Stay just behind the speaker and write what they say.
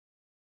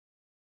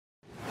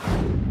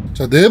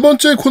자, 네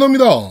번째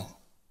코너입니다.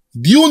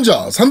 니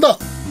혼자 산다.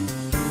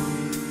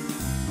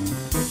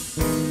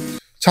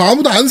 자,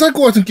 아무도 안 살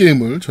것 같은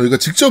게임을 저희가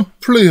직접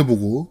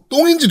플레이해보고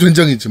똥인지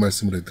된장인지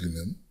말씀을 해드리는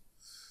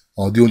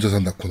니 혼자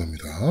산다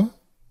코너입니다.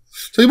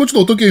 자, 이번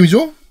주도 어떤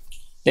게임이죠?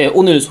 네,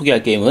 오늘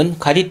소개할 게임은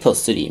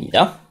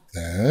가디터3입니다.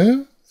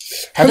 네.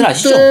 다들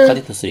아시죠?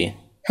 가디터3.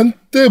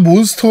 한때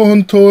몬스터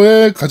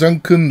헌터의 가장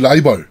큰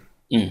라이벌.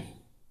 네,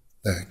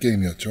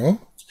 게임이었죠.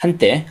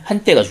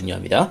 한때가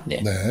중요합니다.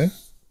 네. 네.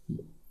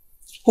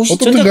 혹시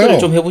어떻던가요? 전작들을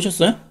좀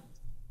해보셨어요?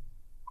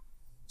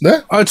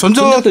 네? 아,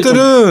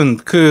 전작들은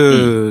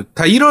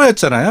다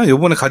 1화였잖아요.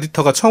 요번에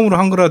가디터가 처음으로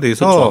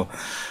한글화돼서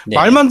네.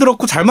 말만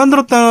들었고 잘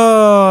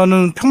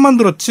만들었다는 평만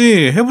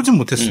들었지 해보진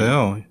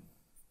못했어요.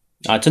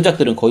 아,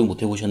 전작들은 거의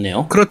못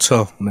해보셨네요.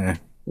 그렇죠. 네.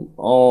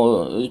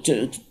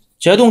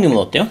 제아동님은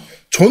어때요?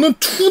 저는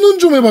 2는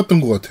좀 해봤던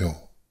것 같아요.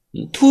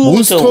 2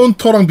 몬스터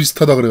헌터랑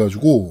비슷하다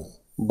그래가지고.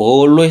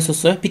 뭘로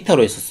했었어요?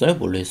 비타로 했었어요?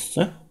 뭘로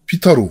했었어요?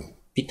 비타로.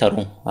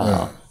 아,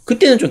 네.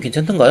 그때는 좀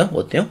괜찮던가요?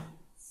 어때요?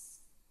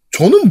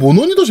 저는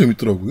모논이 더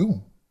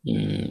재밌더라고요.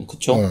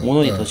 그쵸. 네,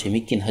 모논이 네. 더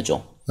재밌긴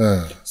하죠. 네.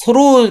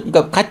 서로,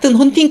 그러니까 같은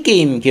헌팅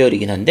게임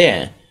계열이긴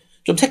한데,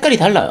 좀 색깔이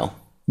달라요.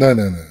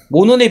 네네네.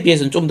 모논에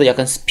비해서는 좀 더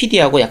약간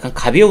스피디하고 약간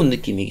가벼운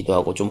느낌이기도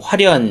하고, 좀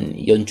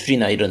화려한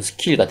연출이나 이런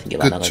스킬 같은 게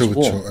많아가지고.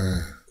 그쵸. 네.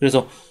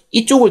 그래서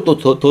이쪽을 또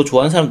더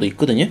좋아하는 사람도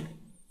있거든요.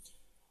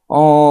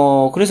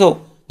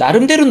 그래서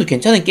나름대로는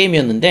괜찮은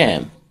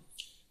게임이었는데,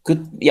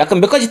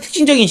 약간 몇 가지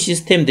특징적인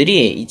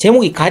시스템들이,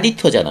 제목이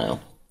가디터잖아요.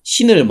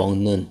 신을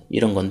먹는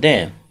이런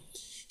건데,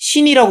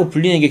 신이라고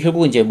불리는 게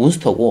결국은 이제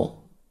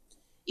몬스터고,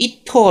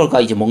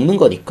 이터가 이제 먹는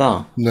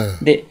거니까. 네.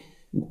 근데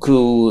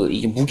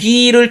이게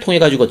무기를 통해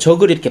가지고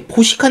적을 이렇게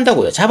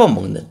포식한다고요.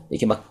 잡아먹는,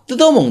 이렇게 막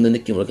뜯어먹는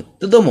느낌으로 이렇게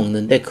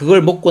뜯어먹는데,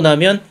 그걸 먹고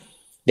나면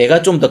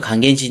내가 좀 더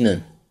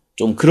강해지는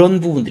좀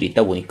그런 부분들이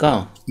있다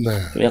보니까 네.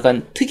 좀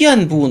약간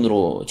특이한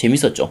부분으로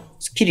재밌었죠.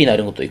 스킬이나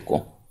이런 것도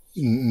있고.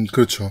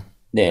 그렇죠.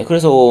 네,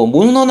 그래서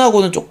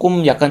모논하고는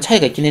조금 약간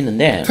차이가 있긴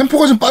했는데.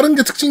 템포가 좀 빠른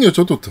게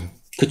특징이었죠, 또.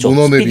 그쵸.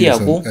 모논에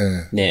스피디하고,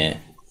 비해서는. 네.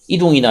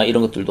 이동이나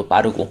이런 것들도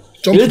빠르고.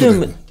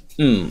 점프도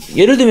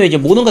예를 들면 이제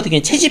모논 같은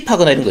경우는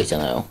채집하거나 이런 거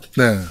있잖아요.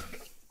 네.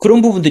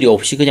 그런 부분들이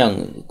없이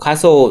그냥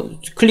가서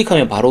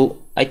클릭하면 바로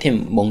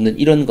아이템 먹는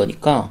이런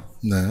거니까.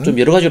 네. 좀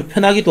여러 가지로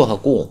편하기도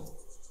하고,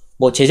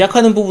 뭐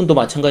제작하는 부분도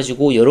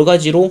마찬가지고 여러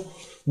가지로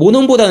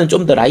모논보다는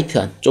좀 더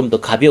라이트한, 좀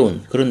더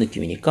가벼운 그런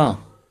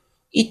느낌이니까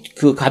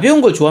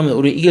가벼운 걸 좋아하면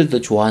우리 이걸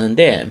더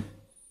좋아하는데.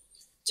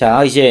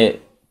 자,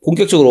 이제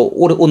본격적으로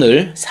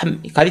오늘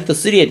가디터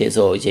 3에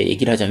대해서 이제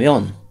얘기를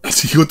하자면,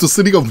 이것도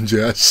 3가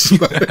문제야,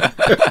 씨발.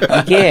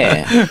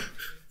 이게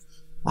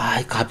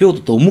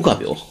가벼워도 너무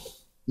가벼워.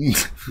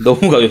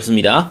 너무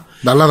가볍습니다.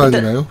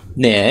 날라다니나요?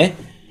 네.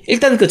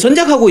 일단 그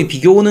전작하고의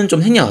비교는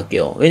좀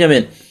생략할게요.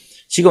 왜냐면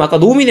지금 아까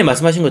노미네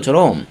말씀하신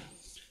것처럼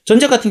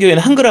전작 같은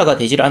경우에는 한글화가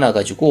되질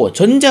않아가지고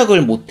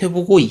전작을 못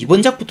해보고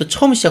이번 작부터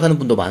처음 시작하는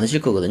분도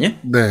많으실 거거든요.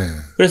 네.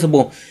 그래서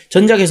뭐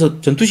전작에서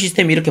전투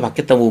시스템이 이렇게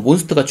바뀌었다, 뭐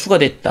몬스터가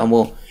추가됐다,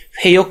 뭐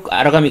회역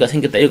아라가미가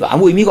생겼다, 이거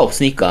아무 의미가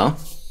없으니까.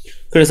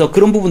 그래서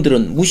그런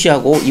부분들은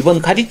무시하고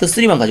이번 가디터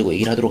 3만 가지고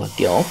얘기를 하도록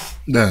할게요.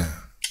 네.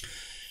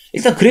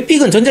 일단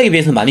그래픽은 전작에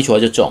비해서는 많이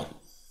좋아졌죠.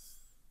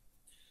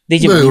 근데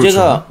이제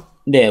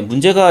네,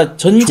 문제가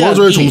전작이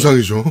좋아져야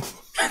정상이죠.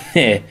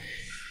 네.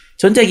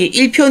 전작이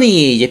 1편이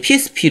이제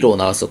PSP로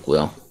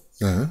나왔었고요.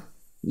 네.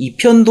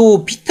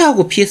 2편도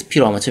비타하고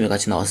PSP로 아마 처음에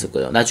같이 나왔을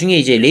거예요. 나중에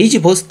이제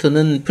레이지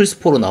버스트는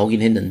플스4로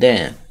나오긴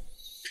했는데,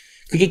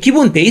 그게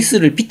기본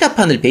베이스를,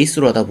 비타판을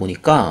베이스로 하다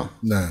보니까,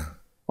 네.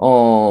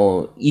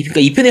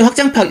 그러니까 2편의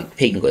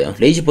확장팩인 거예요.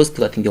 레이지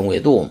버스트 같은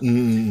경우에도,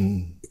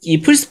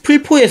 이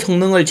풀4의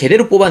성능을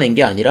제대로 뽑아낸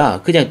게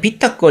아니라, 그냥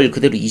비타 걸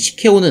그대로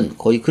이식해오는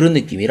거의 그런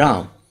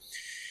느낌이라,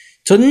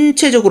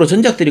 전체적으로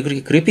전작들이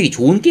그렇게 그래픽이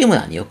좋은 게임은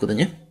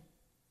아니었거든요.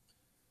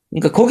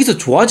 그러니까 거기서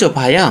좋아져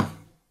봐야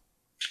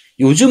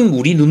요즘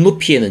우리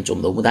눈높이에는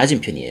좀 너무 낮은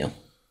편이에요.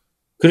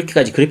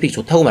 그렇게까지 그래픽이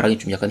좋다고 말하기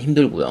좀 약간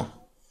힘들고요.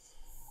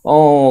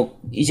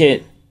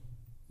 이제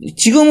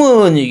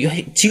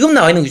지금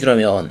나와 있는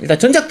기준이라면 일단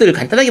전작들을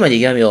간단하게만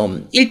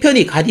얘기하면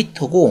 1편이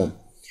가디터고,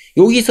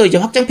 여기서 이제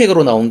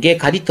확장팩으로 나온 게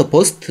가디터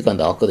버스트가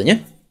나왔거든요.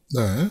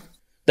 네.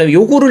 그다음에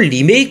요거를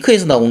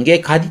리메이크해서 나온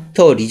게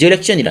가디터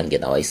리저렉션이라는 게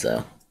나와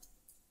있어요.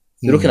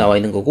 이렇게 나와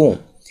있는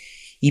거고,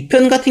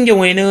 2편 같은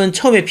경우에는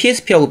처음에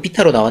PSP하고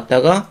비타로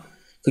나왔다가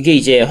그게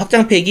이제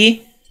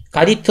확장팩이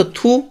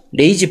가디터2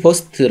 레이지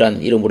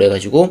버스트라는 이름으로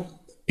해가지고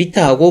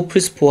비타하고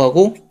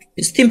플스4하고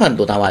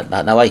스팀판도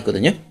나와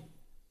있거든요.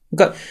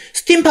 그러니까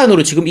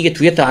스팀판으로 지금 이게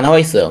두 개 다 나와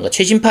있어요. 그러니까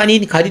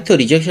최신판인 가디터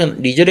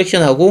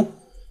리저렉션하고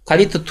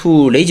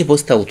가디터2 레이지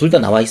버스트하고 둘 다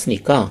나와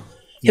있으니까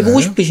해보고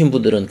싶으신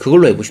분들은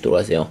그걸로 해보시도록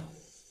하세요.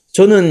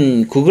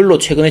 저는 그걸로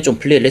최근에 좀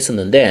플레이를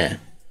했었는데,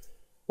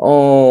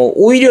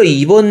 오히려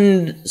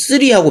이번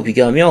 3하고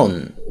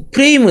비교하면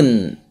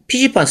프레임은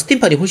PC판,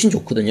 스팀판이 훨씬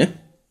좋거든요.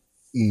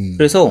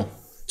 그래서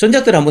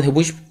전작들 한번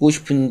해보고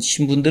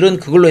싶으신 분들은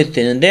그걸로 해도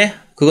되는데,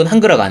 그건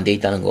한글화가 안 돼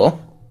있다는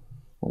거.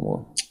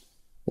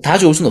 다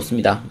좋을 순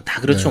없습니다.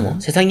 다 그렇죠, 네. 뭐.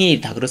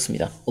 세상이 다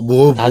그렇습니다.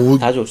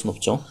 다 좋을 순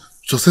없죠.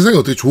 저 세상에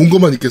어떻게 좋은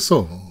것만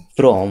있겠어.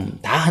 그럼,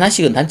 다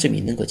하나씩은 단점이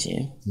있는 거지.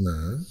 네.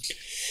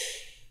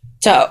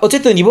 자,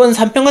 어쨌든 이번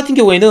 3편 같은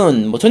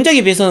경우에는 뭐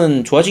전작에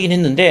비해서는 좋아지긴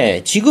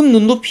했는데, 지금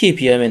눈높이에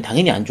비하면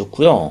당연히 안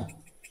좋고요.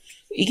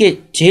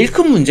 이게 제일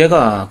큰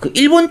문제가 그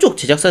일본 쪽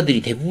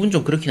제작사들이 대부분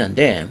좀 그렇긴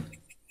한데,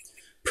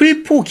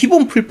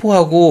 기본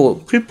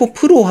풀포하고 풀포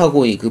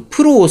프로하고 그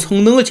프로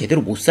성능을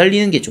제대로 못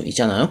살리는 게 좀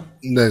있잖아요?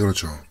 네,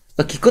 그렇죠.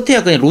 그러니까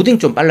기껏해야 그냥 로딩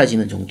좀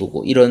빨라지는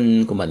정도고,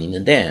 이런 것만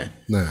있는데,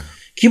 네.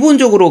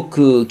 기본적으로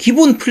그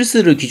기본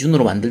플스를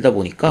기준으로 만들다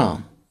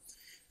보니까,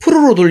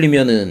 프로로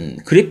돌리면은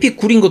그래픽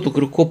구린 것도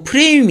그렇고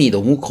프레임이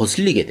너무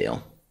거슬리게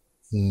돼요.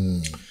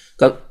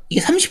 그러니까 이게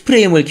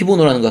 30프레임을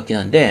기본으로 하는 것 같긴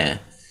한데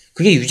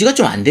그게 유지가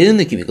좀 안 되는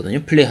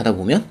느낌이거든요. 플레이 하다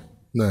보면.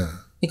 네.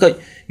 그러니까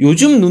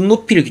요즘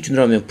눈높이를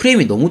기준으로 하면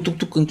프레임이 너무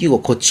뚝뚝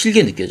끊기고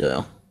거칠게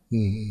느껴져요.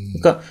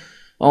 그러니까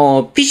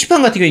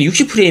PC판 같은 경우는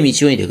 60프레임이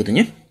지원이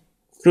되거든요.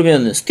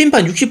 그러면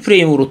스팀판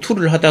 60프레임으로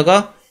 2를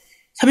하다가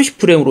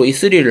 30프레임으로 이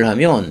 3를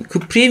하면 그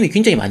프레임이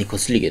굉장히 많이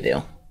거슬리게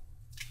돼요.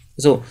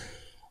 그래서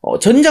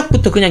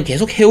전작부터 그냥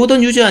계속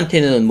해오던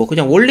유저한테는 뭐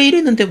그냥 원래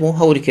이랬는데 뭐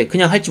하고 이렇게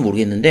그냥 할지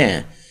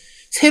모르겠는데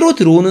새로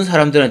들어오는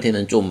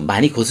사람들한테는 좀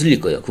많이 거슬릴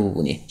거예요. 그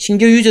부분이.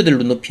 신규 유저들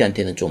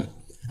눈높이한테는 좀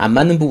안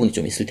맞는 부분이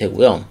좀 있을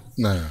테고요.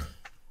 네.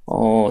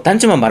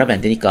 단점만 말하면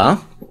안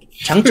되니까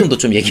장점도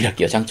좀 얘기를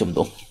할게요.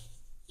 장점도.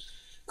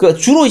 그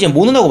주로 이제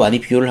모넌하고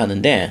많이 비교를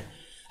하는데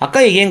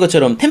아까 얘기한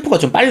것처럼 템포가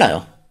좀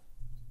빨라요.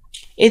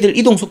 애들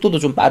이동 속도도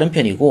좀 빠른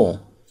편이고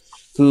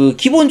그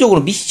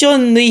기본적으로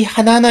미션의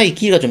하나하나의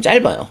길이가 좀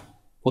짧아요.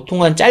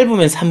 보통 한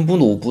짧으면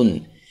 3분,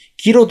 5분,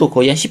 길어도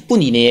거의 한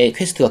 10분 이내에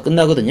퀘스트가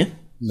끝나거든요. 네.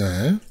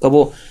 그러니까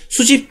뭐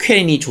수집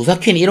퀘니, 조사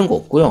퀘니 이런 거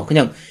없고요.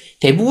 그냥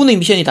대부분의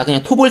미션이 다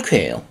그냥 토벌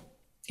퀘예요.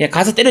 그냥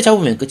가서 때려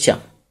잡으면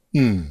끝이야.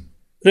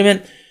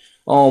 그러면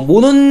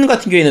모넌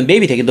같은 경우에는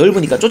맵이 되게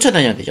넓으니까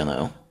쫓아다녀야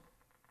되잖아요.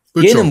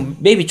 그렇죠. 얘는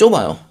맵이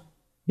좁아요.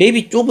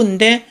 맵이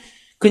좁은데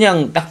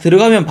그냥 딱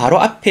들어가면 바로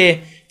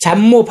앞에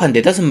잡몹 한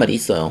 4-5마리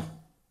있어요.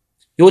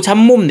 요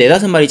잡몹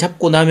 4-5마리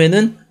잡고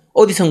나면은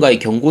어디선가에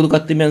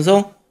경고가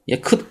뜨면서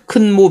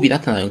큰 몹이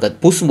나타나요. 그러니까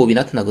보스 몹이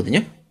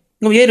나타나거든요.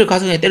 그럼 얘를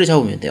가서 그냥 때려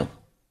잡으면 돼요.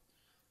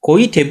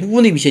 거의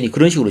대부분의 미션이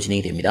그런 식으로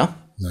진행이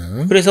됩니다.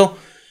 네. 그래서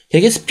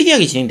되게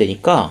스피디하게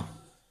진행되니까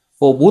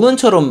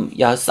모넌처럼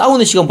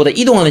싸우는 시간보다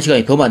이동하는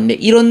시간이 더 많네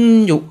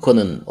이런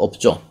요건은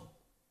없죠.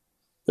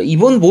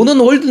 이번 모넌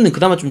월드는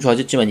그나마 좀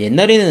좋아졌지만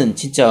옛날에는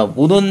진짜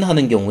모넌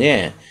하는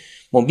경우에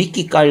뭐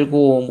미끼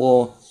깔고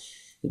뭐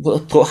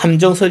더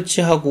함정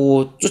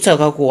설치하고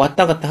쫓아가고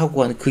왔다 갔다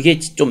하고 하는 그게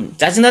좀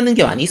짜증나는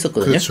게 많이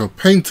있었거든요. 그렇죠.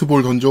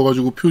 페인트볼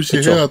던져가지고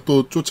표시해야 그렇죠.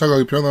 또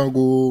쫓아가기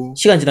편하고.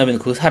 시간 지나면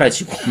그거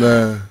사라지고.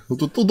 네.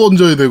 또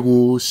던져야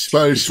되고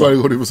시발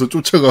거리면서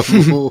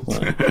쫓아가고.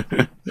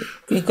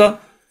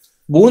 그러니까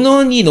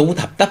모넌이 너무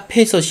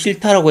답답해서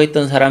싫다라고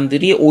했던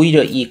사람들이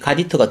오히려 이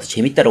가디터가 더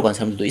재밌다라고 하는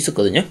사람들도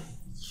있었거든요.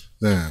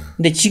 네.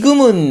 근데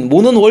지금은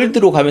모넌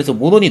월드로 가면서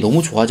모넌이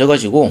너무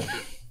좋아져가지고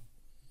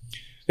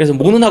그래서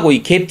모넌하고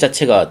이 갭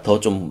자체가 더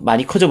좀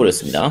많이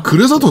커져버렸습니다.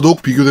 그래서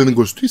더더욱 비교되는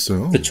걸 수도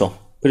있어요. 그렇죠.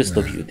 그래서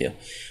더 비교돼요.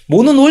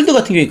 모넌 월드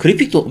같은 경우에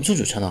그래픽도 엄청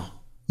좋잖아.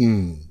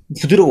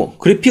 부드러워.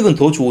 그래픽은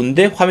더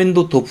좋은데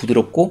화면도 더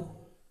부드럽고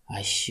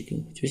아이씨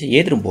도대체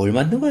얘들은 뭘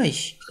만든 거야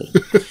이씨.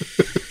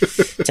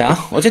 자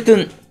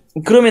어쨌든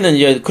그러면은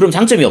이제 그럼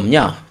장점이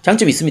없냐?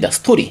 장점이 있습니다.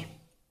 스토리.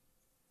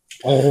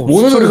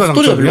 모넌은 스토리가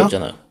별로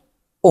없잖아요.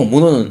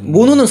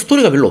 모넌은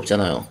스토리가 별로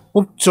없잖아요.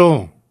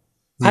 없죠.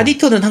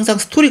 가디터는 항상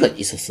스토리가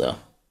있었어요.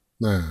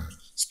 네.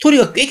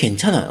 스토리가 꽤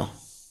괜찮아요.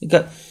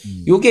 그러니까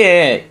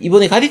요게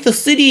이번에 가디터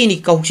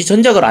 3니까 혹시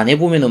전작을 안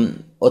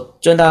해보면은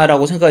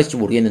어쩌나라고 생각하실지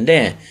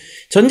모르겠는데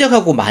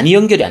전작하고 많이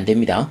연결이 안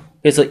됩니다.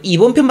 그래서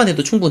이번 편만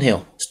해도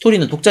충분해요.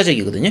 스토리는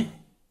독자적이거든요.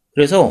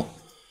 그래서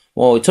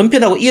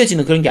전편하고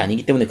이어지는 그런 게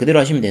아니기 때문에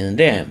그대로 하시면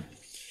되는데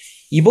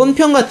이번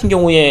편 같은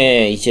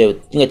경우에 이제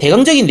그러니까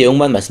대강적인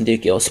내용만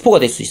말씀드릴게요. 스포가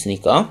될 수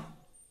있으니까.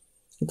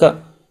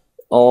 그러니까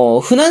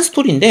흔한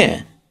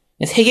스토리인데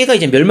세계가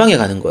이제 멸망해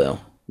가는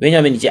거예요.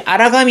 왜냐하면 이제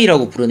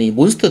아라가미라고 부르는 이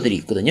몬스터들이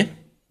있거든요.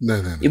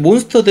 네네. 이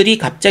몬스터들이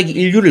갑자기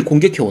인류를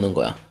공격해 오는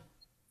거야.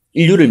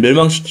 인류를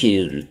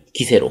멸망시킬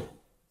기세로.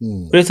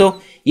 그래서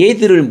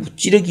얘들을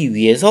무찌르기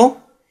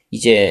위해서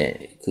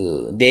이제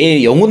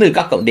내 영혼을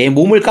내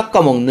몸을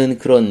깎아먹는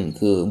그런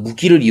그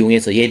무기를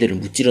이용해서 얘들을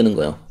무찌르는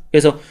거예요.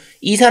 그래서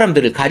이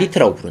사람들을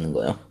가디트라고 부르는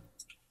거예요.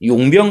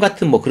 용병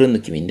같은 뭐 그런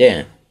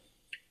느낌인데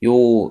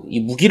이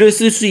무기를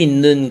쓸 수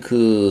있는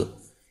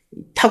그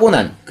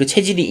타고난 그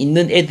체질이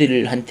있는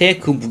애들한테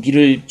그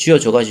무기를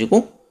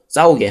쥐어줘가지고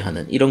싸우게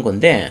하는 이런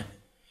건데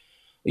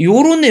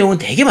요런 내용은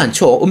되게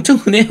많죠. 엄청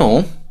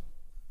흔해요.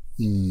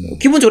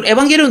 기본적으로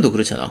에반게리온도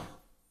그렇잖아.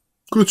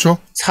 그렇죠.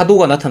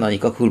 사도가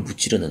나타나니까 그걸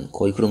무찌르는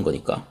거의 그런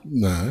거니까.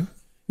 네.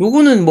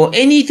 요거는 뭐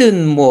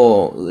애니든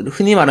뭐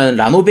흔히 말하는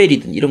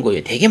라노벨이든 이런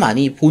거에 되게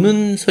많이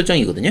보는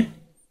설정이거든요.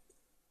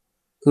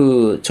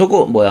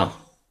 저거 뭐야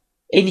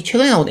애니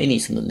최근에 나온 애니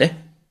있었는데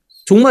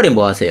종말에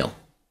뭐 하세요?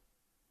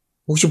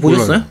 혹시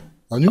보셨어요? 몰라요.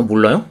 아니요.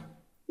 몰라요?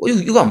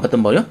 이거 안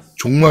봤단 말이야?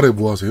 종말에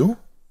뭐 하세요?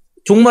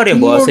 종말에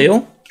뭐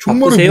하세요?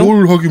 종말에 바쁘세요?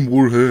 뭘 하긴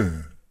뭘 해.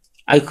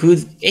 아니,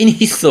 그 애니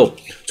있어.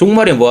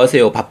 종말에 뭐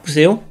하세요?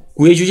 바쁘세요?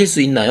 구해주실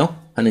수 있나요?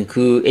 하는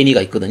그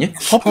애니가 있거든요.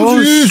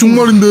 바쁘지,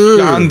 종말인데.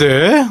 야, 안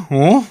돼?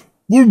 어?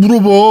 뭘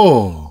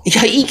물어봐.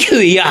 야, 이게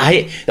왜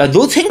야해? 야,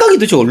 너 생각이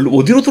도대체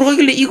어디로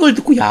돌아가길래 이걸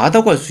듣고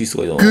야하다고 할 수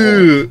있어요?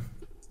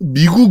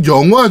 미국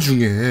영화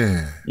중에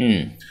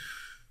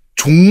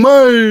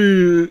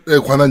종말에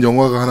관한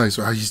영화가 하나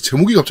있어요. 이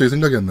제목이 갑자기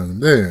생각이 안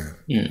나는데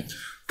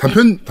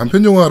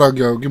단편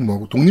영화라기 하긴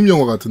뭐하고 독립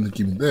영화 같은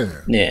느낌인데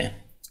네.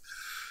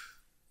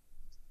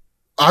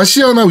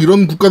 아시아나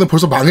이런 국가는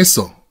벌써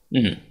망했어.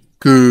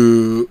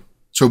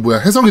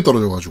 해성이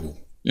떨어져가지고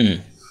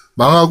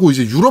망하고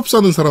이제 유럽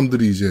사는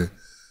사람들이 이제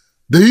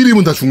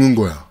내일이면 다 죽는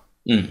거야.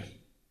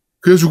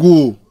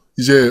 그래가지고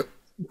이제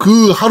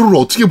그 하루를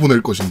어떻게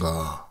보낼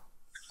것인가.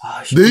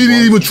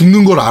 내일이면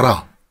죽는 걸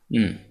알아.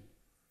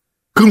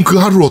 그럼 그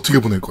하루를 어떻게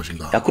보낼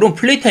것인가. 야, 그럼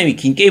플레이 타임이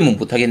긴 게임은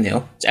못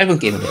하겠네요. 짧은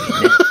게임은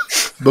해야겠네.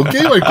 너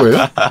게임할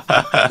거예요?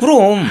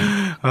 그럼.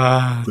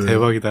 네.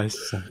 대박이다,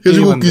 진짜.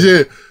 그래가지고 게임한다.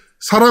 이제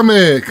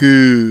사람의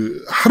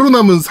그 하루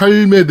남은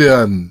삶에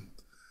대한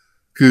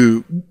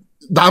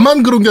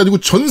나만 그런 게 아니고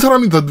전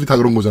사람이 다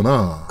그런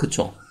거잖아.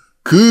 그쵸.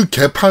 그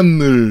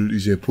개판을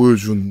이제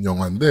보여준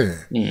영화인데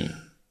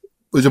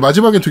이제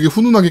마지막엔 되게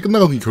훈훈하게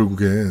끝나거든요.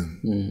 결국엔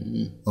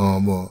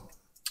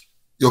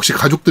역시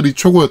가족들이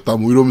최고였다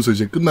뭐 이러면서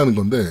이제 끝나는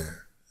건데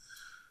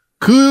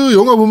그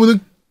영화 보면은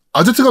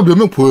아제트가 몇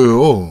명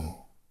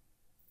보여요.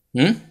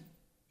 응?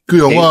 그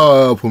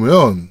영화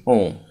보면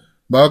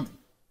막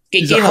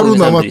이제 하루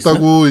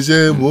남았다고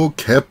이제 뭐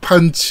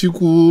개판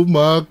치고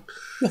막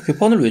야,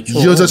 개판을 왜 쳐?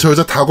 이 여자 저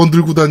여자 다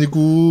건들고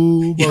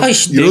다니고 막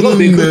내가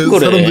왜 그런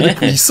거래?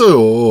 사람들이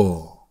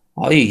있어요.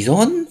 아예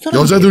이상한 사람.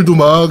 여자들도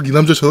막 이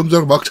남자 저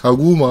남자랑 막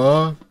자고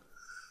막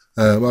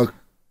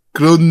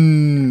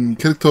그런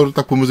캐릭터를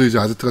딱 보면서 이제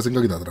아제트가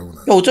생각이 나더라고요.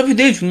 야, 어차피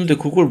내일 죽는데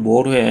그걸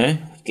뭐로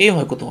해? 게임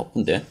할 것도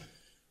바쁜데.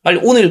 빨리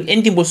오늘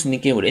엔딩 볼 수 있는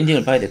게임을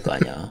엔딩을 봐야 될 거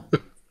아니야.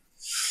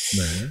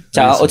 네.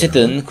 자, 알겠습니다.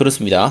 어쨌든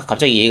그렇습니다.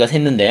 갑자기 얘기가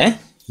샜는데 네.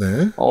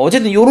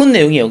 어쨌든 요런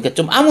내용이에요. 그러니까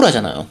좀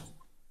암울하잖아요.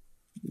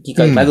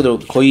 그러니까 말 그대로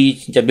거의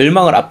진짜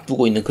멸망을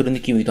앞두고 있는 그런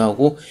느낌이기도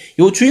하고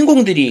요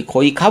주인공들이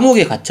거의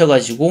감옥에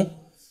갇혀가지고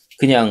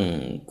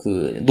그냥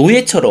그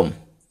노예처럼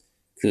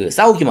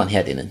싸우기만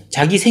해야 되는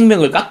자기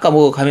생명을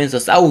깎아먹어가면서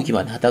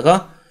싸우기만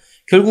하다가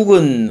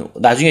결국은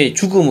나중에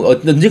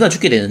언젠가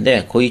죽게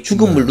되는데 거의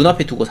죽음을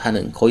눈앞에 두고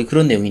사는 거의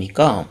그런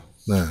내용이니까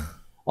네.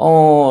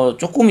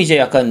 조금 이제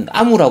약간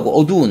암울하고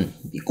어두운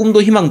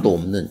꿈도 희망도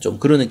없는 좀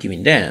그런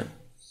느낌인데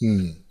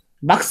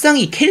막상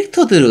이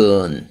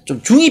캐릭터들은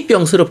좀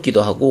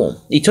중이병스럽기도 하고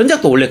이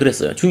전작도 원래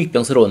그랬어요.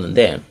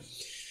 중이병스러웠는데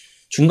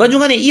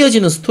중간중간에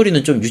이어지는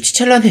스토리는 좀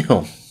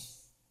유치찬란해요.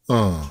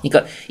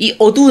 그러니까 이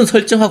어두운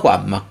설정하고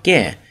안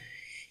맞게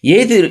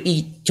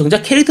이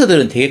정작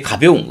캐릭터들은 되게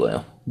가벼운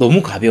거예요.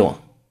 너무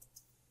가벼워.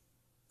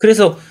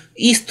 그래서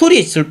이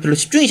스토리에 별로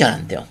집중이 잘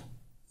안 돼요.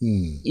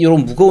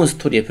 이런 무거운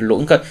스토리에 별로.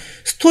 그러니까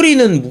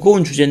스토리는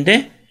무거운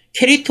주제인데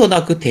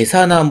캐릭터나 그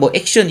대사나 뭐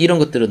액션 이런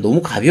것들은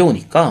너무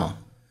가벼우니까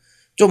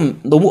좀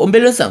너무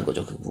언밸런스한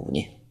거죠, 그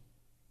부분이.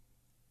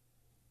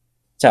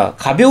 자,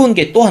 가벼운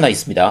게 또 하나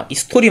있습니다. 이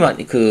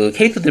스토리만, 그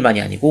캐릭터들만이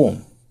아니고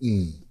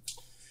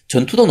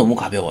전투도 너무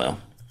가벼워요.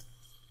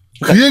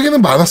 그 얘기는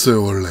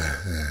많았어요, 원래.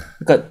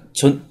 그러니까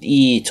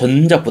이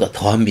전작보다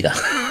더합니다.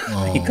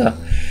 그러니까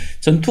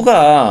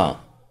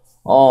전투가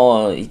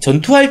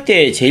전투할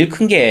때 제일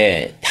큰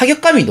게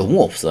타격감이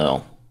너무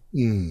없어요.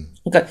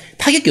 그러니까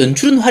타격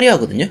연출은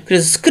화려하거든요.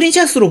 그래서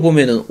스크린샷으로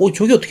보면은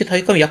저게 어떻게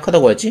타격감이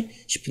약하다고 하지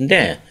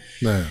싶은데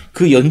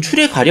그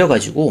연출에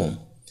가려가지고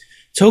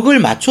적을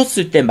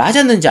맞췄을 때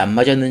맞았는지 안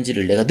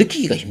맞았는지를 내가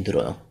느끼기가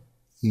힘들어요.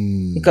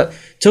 그러니까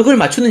적을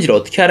맞췄는지를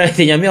어떻게 알아야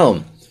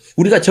되냐면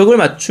우리가 적을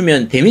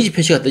맞추면 데미지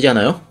표시가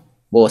뜨잖아요.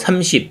 뭐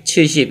 30,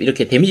 70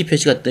 이렇게 데미지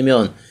표시가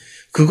뜨면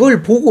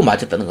그걸 보고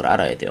맞았다는 걸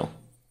알아야 돼요.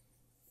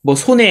 뭐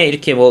손에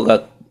이렇게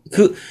뭐가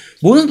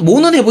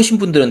모는 해보신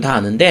분들은 다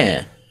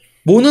아는데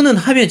모는은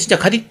하면 진짜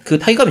그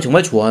타격감이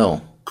정말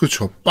좋아요.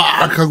 그렇죠.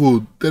 빡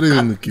하고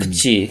때리는 느낌.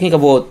 그치. 그러니까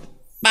뭐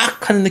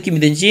빡 하는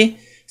느낌이든지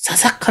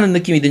사삭 하는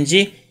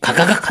느낌이든지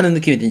가가각 하는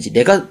느낌이든지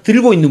내가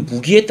들고 있는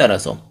무기에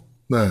따라서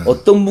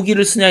어떤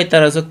무기를 쓰냐에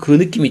따라서 그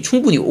느낌이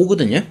충분히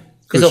오거든요.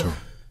 그래서 그렇죠.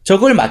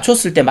 적을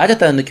맞췄을 때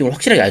맞았다는 느낌을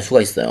확실하게 알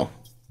수가 있어요.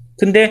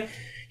 근데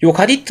요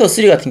가디터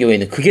 3 같은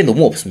경우에는 그게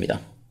너무 없습니다.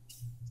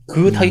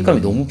 그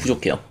타격감이 너무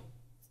부족해요.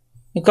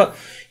 그러니까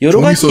여러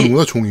종이 가지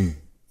써는구나, 종이.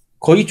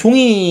 거의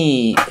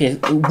종이 그냥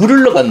물을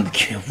흘러가는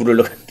느낌이에요. 물을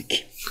흘러가는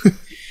느낌.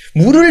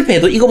 물을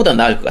베도 이거보다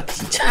나을 것 같아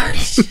진짜.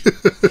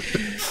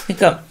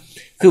 그러니까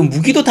그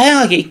무기도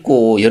다양하게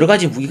있고 여러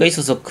가지 무기가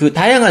있어서 그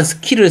다양한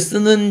스킬을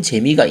쓰는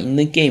재미가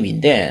있는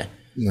게임인데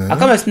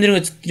아까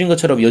말씀드린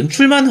것처럼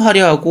연출만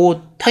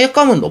화려하고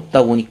타격감은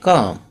없다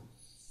보니까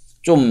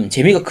좀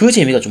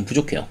재미가 좀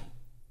부족해요.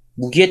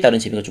 무기에 따른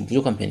재미가 좀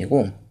부족한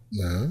편이고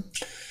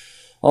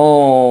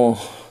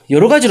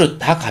여러 가지로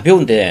다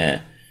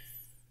가벼운데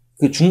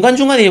그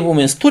중간중간에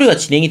보면 스토리가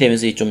진행이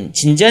되면서 좀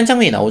진지한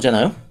장면이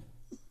나오잖아요.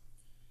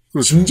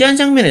 그렇죠. 진지한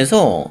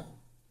장면에서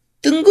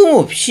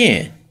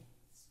뜬금없이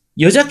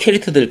여자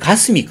캐릭터들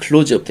가슴이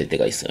클로즈업 될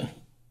때가 있어요.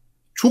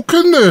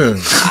 좋겠네.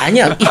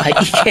 아니야,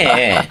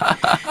 이게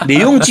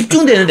내용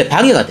집중되는데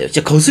방해가 돼요.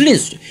 진짜 거슬리는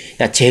수준.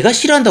 야, 제가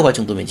싫어한다고 할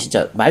정도면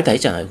진짜 말 다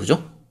했잖아요,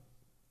 그죠?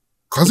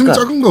 가슴이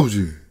그러니까, 작은가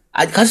보지.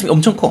 아니, 가슴이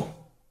엄청 커.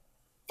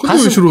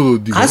 근데 왜 싫어,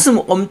 니가? 가슴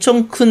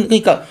엄청 큰,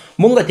 그러니까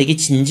뭔가 되게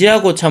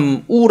진지하고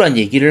참 우울한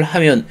얘기를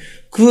하면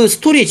그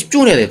스토리에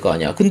집중을 해야 될 거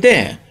아니야.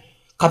 근데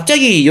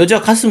갑자기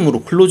여자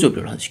가슴으로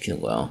클로즈업을 시키는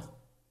거야.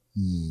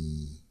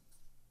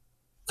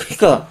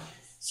 그러니까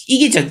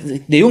이게 진짜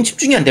내용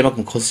집중이 안 될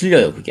만큼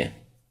거슬려요, 그게.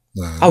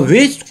 네. 아,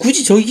 왜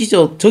굳이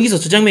저기서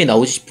저 장면이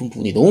나오지 싶은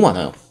부분이 너무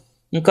많아요.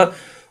 그러니까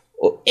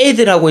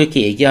애들하고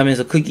이렇게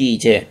얘기하면서 거기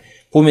이제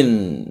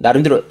보면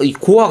나름대로 이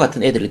고아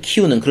같은 애들을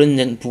키우는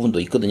그런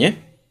부분도 있거든요.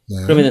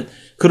 네. 그러면은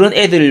그런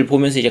애들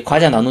보면서 이제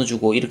과자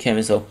나눠주고 이렇게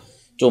하면서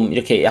좀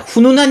이렇게 약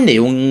훈훈한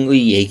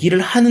내용의 얘기를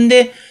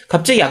하는데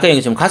갑자기 아까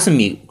얘기처럼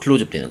가슴이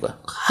클로즈업 되는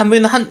거야.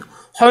 화면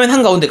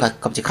한가운데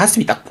갑자기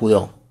가슴이 딱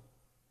보여.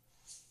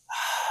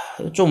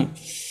 좀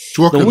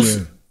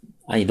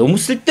좋았겠네. 너무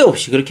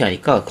쓸데없이 그렇게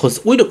하니까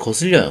오히려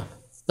거슬려요.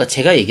 그러니까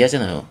제가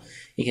얘기하잖아요.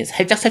 이게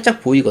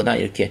살짝 보이거나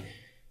이렇게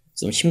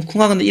좀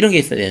심쿵하거나 이런 게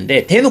있어야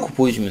되는데 대놓고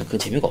보여주면 그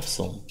재미가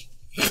없어.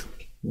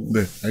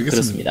 네, 알겠습니다.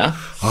 그렇습니다.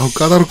 아우,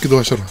 까다롭기도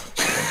하셔라.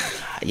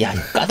 야,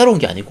 까다로운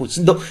게 아니고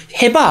너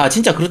해봐.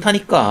 진짜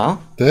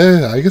그렇다니까. 네,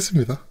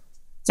 알겠습니다.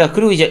 자,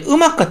 그리고 이제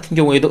음악 같은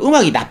경우에도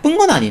음악이 나쁜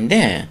건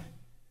아닌데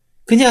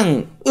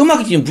그냥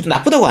음악이 무슨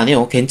나쁘다고 안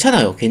해요.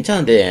 괜찮아요.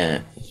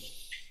 괜찮은데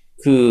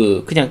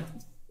그냥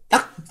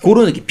딱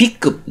그런 느낌,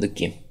 B급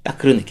느낌, 딱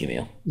그런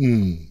느낌이에요.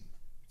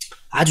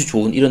 아주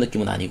좋은 이런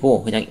느낌은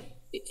아니고 그냥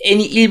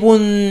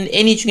일본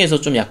애니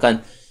중에서 좀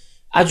약간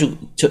아주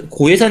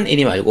고예산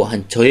애니 말고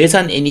한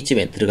저예산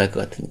애니쯤에 들어갈 것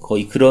같은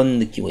거의 그런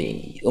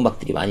느낌의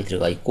음악들이 많이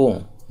들어가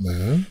있고.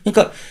 네.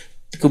 그러니까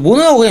그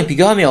모노하고 그냥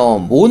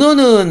비교하면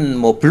모노는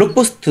뭐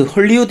블록버스터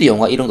헐리우드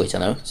영화 이런 거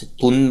있잖아요.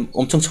 돈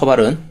엄청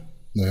처바른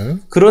네.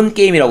 그런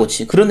게임이라고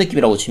그런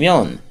느낌이라고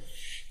치면.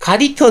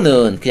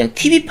 가디터는 그냥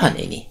TV판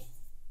애니.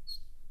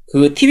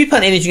 그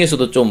TV판 애니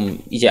중에서도 좀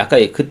이제 아까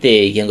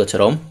그때 얘기한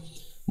것처럼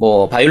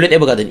뭐 바이올렛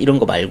에버가든 이런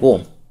거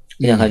말고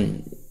그냥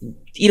한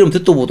이름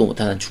듣도 보도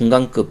못하는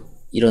중간급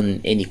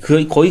이런 애니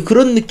거의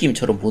그런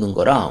느낌처럼 보는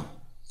거라.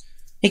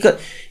 그러니까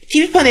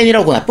TV판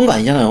애니라고 나쁜 거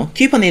아니잖아요.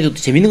 TV판 애니도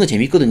재밌는 건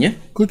재밌거든요.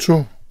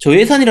 그렇죠.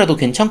 저예산이라도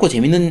괜찮고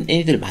재밌는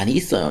애니들 많이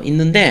있어요.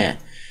 있는데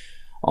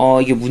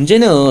이게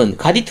문제는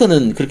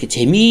가디터는 그렇게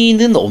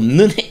재미는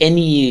없는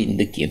애니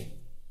느낌.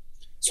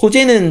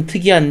 소재는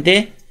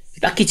특이한데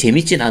딱히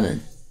재밌진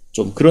않은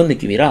좀 그런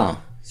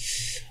느낌이라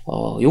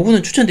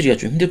요거는 추천드리기가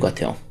좀 힘들 것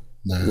같아요.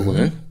 네.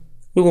 요거는.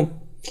 그리고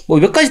뭐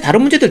몇 가지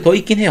다른 문제들 더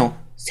있긴 해요.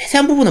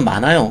 세세한 부분은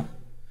많아요.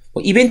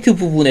 뭐 이벤트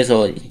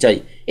부분에서 진짜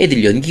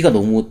애들 연기가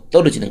너무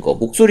떨어지는 거,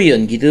 목소리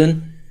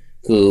연기든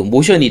그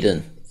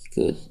모션이든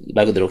그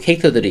말 그대로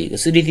캐릭터들이 그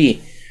 3D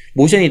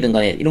모션이든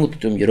간에 이런 것도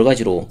좀 여러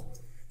가지로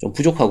좀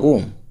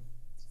부족하고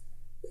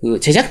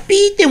그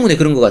제작비 때문에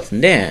그런 것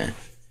같은데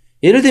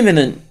예를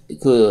들면은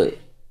그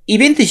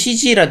이벤트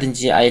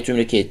CG라든지 아예 좀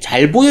이렇게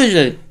잘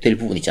보여줘야 될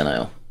부분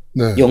있잖아요.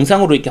 네.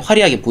 영상으로 이렇게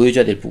화려하게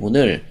보여줘야 될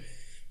부분을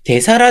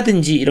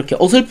대사라든지 이렇게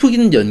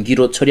어설프긴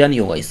연기로 처리하는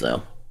경우가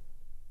있어요.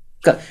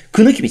 그러니까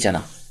그 느낌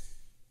있잖아.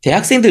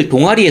 대학생들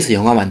동아리에서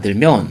영화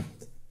만들면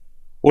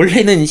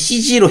원래는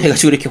CG로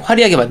해가지고 이렇게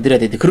화려하게 만들어야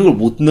되는데 그런 걸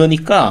못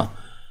넣으니까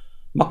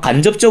막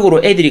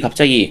간접적으로 애들이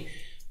갑자기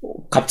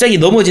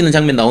넘어지는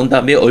장면 나온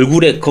다음에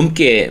얼굴에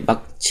검게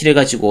막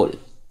칠해가지고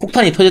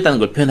폭탄이 터졌다는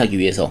걸 표현하기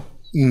위해서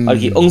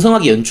이렇게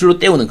엉성하게 연출로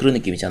때우는 그런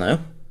느낌이잖아요.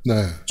 네.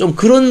 좀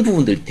그런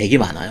부분들 되게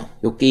많아요.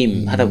 요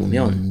게임 하다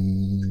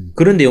보면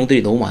그런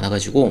내용들이 너무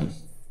많아가지고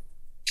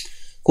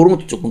그런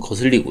것도 조금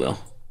거슬리고요.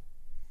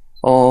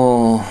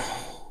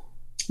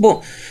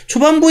 뭐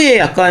초반부에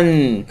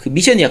약간 그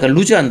미션이 약간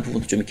루즈한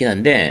부분도 좀 있긴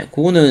한데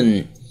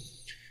그거는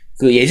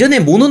그 예전에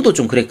모논도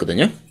좀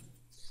그랬거든요.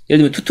 예를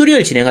들면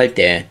튜토리얼 진행할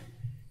때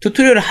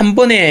튜토리얼을 한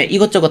번에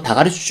이것저것 다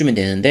가르쳐주면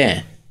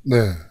되는데 네.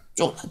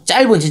 좀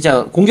짧은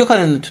진짜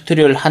공격하는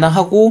튜토리얼 하나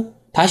하고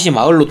다시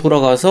마을로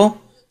돌아가서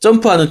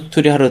점프하는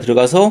튜토리얼 하러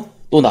들어가서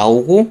또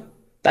나오고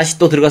다시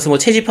또 들어가서 뭐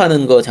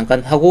채집하는 거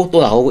잠깐 하고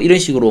또 나오고 이런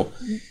식으로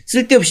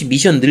쓸데없이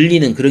미션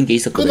늘리는 그런 게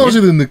있었거든요.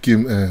 끊어지는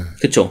느낌. 예.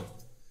 그쵸.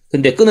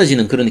 근데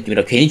끊어지는 그런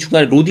느낌이라 괜히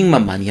중간에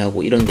로딩만 많이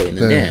하고 이런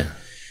거였는데 네.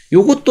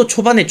 요것도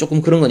초반에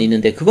조금 그런 건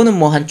있는데 그거는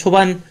뭐 한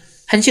초반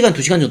 1시간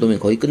 2시간 정도면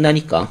거의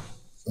끝나니까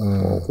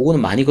그거는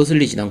많이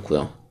거슬리진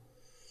않고요.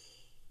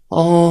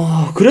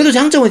 그래도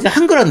장점은 일단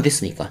한글화는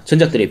됐으니까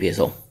전작들에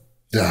비해서.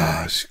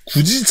 야,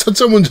 굳이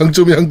첫점은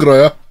장점이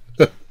한글화야?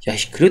 야,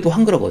 그래도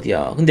한글화가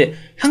어디야. 근데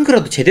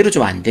한글화도 제대로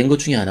좀 안 된 것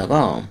중에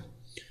하나가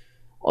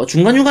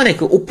중간중간에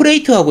그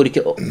오퍼레이터하고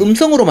이렇게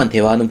음성으로만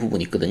대화하는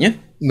부분이 있거든요.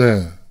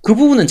 네. 그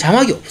부분은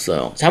자막이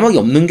없어요. 자막이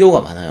없는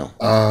경우가 많아요.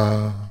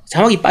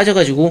 자막이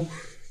빠져가지고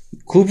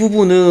그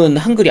부분은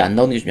한글이 안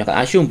나오는 게 좀 약간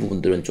아쉬운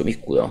부분들은 좀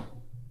있고요.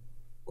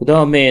 그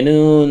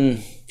다음에는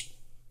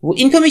뭐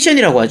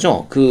인터미션이라고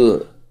하죠.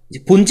 그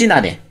본진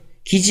안에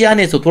기지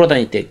안에서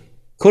돌아다닐 때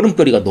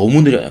걸음걸이가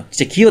너무 느려요.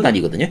 진짜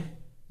기어다니거든요. 네.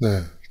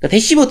 그러니까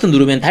대시 버튼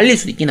누르면 달릴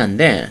수도 있긴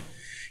한데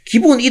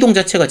기본 이동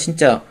자체가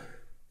진짜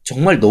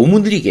정말 너무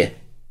느리게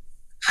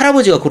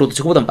할아버지가 걸어도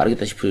저거보단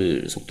빠르겠다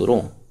싶을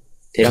속도로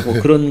대략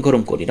뭐 그런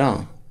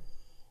걸음걸이라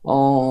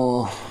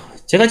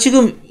제가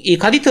지금 이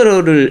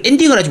가디터를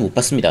엔딩을 아직 못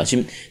봤습니다.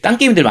 지금 딴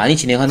게임들 많이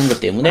진행하는 것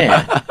때문에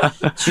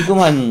지금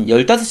한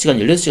 15시간,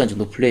 16시간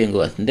정도 플레이한 것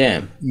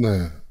같은데 네.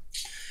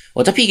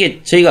 어차피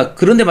이게 저희가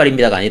그런데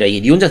말입니다가 아니라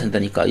이게 니 혼자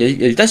된다니까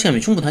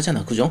 15시간이면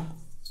충분하잖아. 그죠?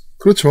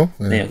 그렇죠.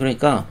 네. 네.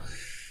 그러니까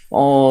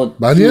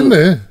많이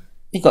했네.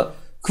 그러니까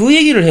그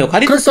얘기를 해요.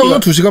 가디터 크랙다운은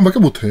 2시간밖에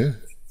못해.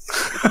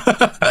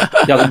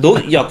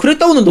 야,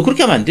 크랙다운은 너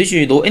그렇게 하면 안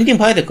되지. 너 엔딩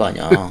봐야 될 거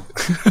아니야.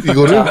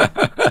 이거를?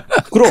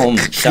 그럼.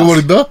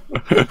 죽어버린다?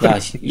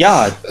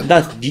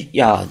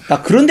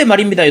 나 그런데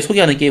말입니다.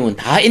 소개하는 게임은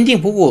다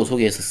엔딩 보고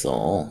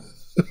소개했었어.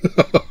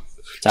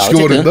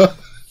 죽어버린다?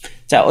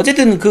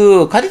 어쨌든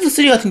그 가디터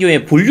 3 같은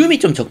경우에 볼륨이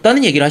좀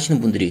적다는 얘기를 하시는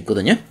분들이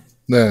있거든요.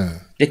 네.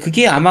 근데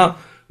그게 아마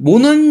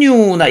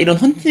모넌류나 이런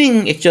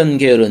헌팅 액션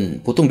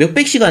계열은 보통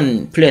몇백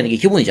시간 플레이하는 게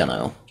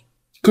기본이잖아요.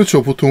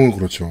 그렇죠. 보통은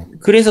그렇죠.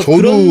 그래서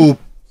저도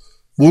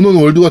모넌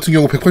월드 같은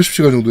경우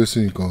 180시간 정도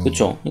했으니까.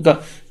 그렇죠.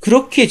 그러니까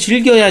그렇게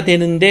즐겨야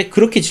되는데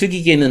그렇게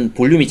즐기기에는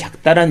볼륨이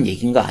작다라는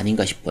얘기인가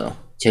아닌가 싶어요.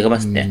 제가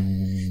봤을 때.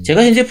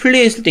 제가 현재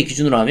플레이했을 때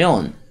기준으로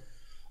하면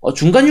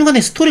중간중간에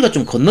스토리가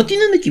좀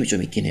건너뛰는 느낌이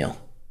좀 있긴 해요.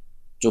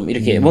 좀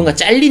이렇게 뭔가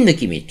잘린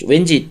느낌이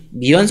왠지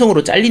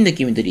미완성으로 잘린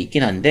느낌들이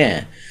있긴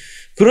한데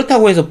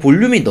그렇다고 해서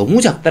볼륨이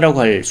너무 작다라고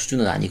할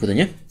수준은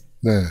아니거든요.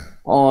 네.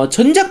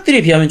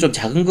 전작들에 비하면 좀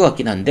작은 것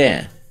같긴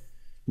한데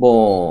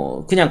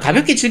뭐 그냥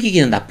가볍게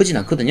즐기기는 나쁘진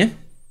않거든요.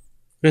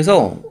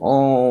 그래서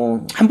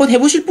한번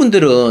해보실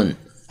분들은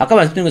아까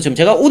말씀드린 것처럼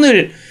제가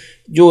오늘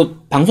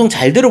요 방송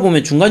잘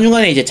들어보면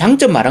중간중간에 이제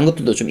장점 말한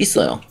것들도 좀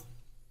있어요.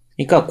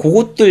 그러니까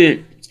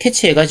그것들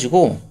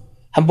캐치해가지고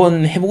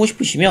한번 해보고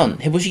싶으시면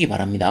해보시기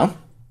바랍니다.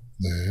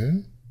 네.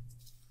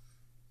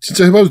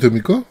 진짜 해봐도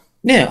됩니까?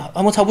 네,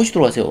 한번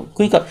사보시도록 하세요.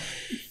 그러니까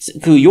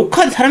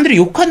사람들이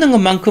욕하는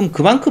것만큼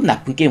그만큼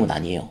나쁜 게임은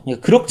아니에요.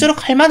 그러니까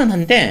그럭저럭 할 만은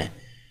한데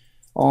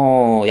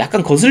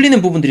약간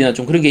거슬리는 부분들이나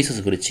좀 그런 게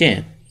있어서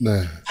그렇지.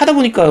 네. 하다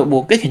보니까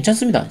뭐 꽤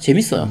괜찮습니다.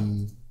 재밌어요.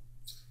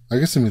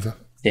 알겠습니다.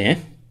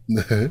 네.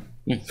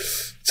 네.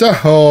 자,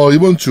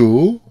 이번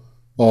주,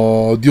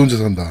 니 혼자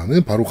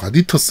산다는 바로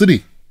가디터 3.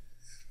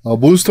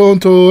 몬스터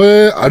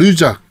헌터의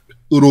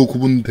아류작으로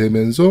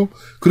구분되면서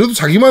그래도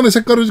자기만의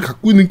색깔을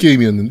갖고 있는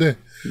게임이었는데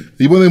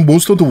이번엔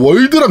몬스터 헌터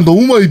월드랑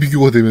너무 많이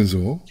비교가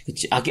되면서.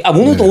 그치.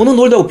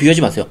 모노놀드하고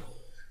비교하지 마세요.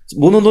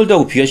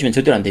 모노놀드하고 비교하시면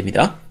절대로 안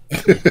됩니다.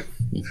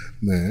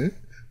 네.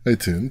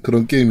 하여튼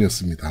그런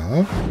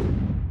게임이었습니다.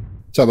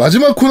 자,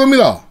 마지막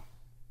코너입니다.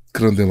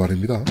 그런데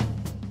말입니다.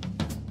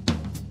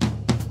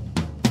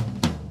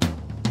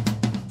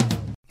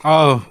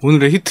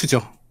 오늘의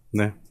히트죠.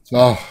 네.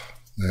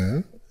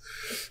 네.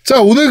 자,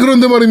 오늘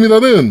그런데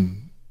말입니다는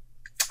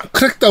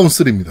크랙다운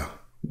 3입니다.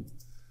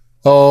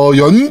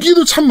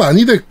 연기도 참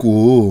많이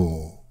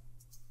됐고,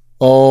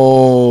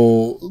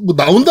 뭐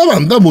나온다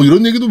만다 뭐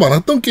이런 얘기도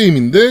많았던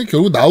게임인데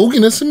결국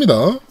나오긴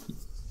했습니다.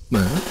 네.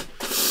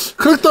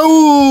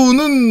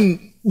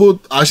 크랙다운은 뭐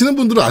아시는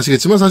분들은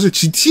아시겠지만 사실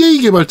GTA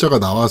개발자가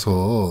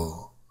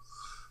나와서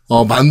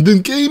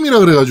만든 게임이라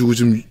그래가지고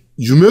좀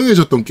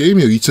유명해졌던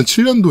게임이에요.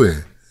 2007년도에.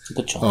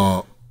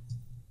 그렇죠.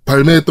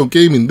 발매했던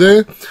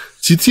게임인데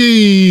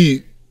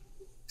GTA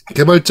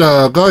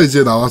개발자가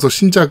이제 나와서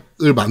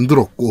신작을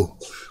만들었고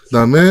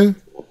그다음에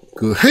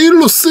그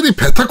헤일로 3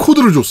 베타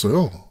코드를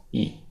줬어요.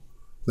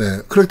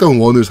 네, 크랙다운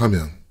 1을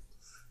사면.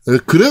 네,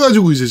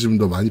 그래가지고 이제 좀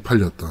더 많이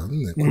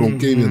팔렸던 그런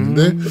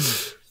게임이었는데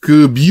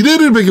그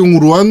미래를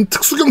배경으로 한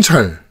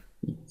특수경찰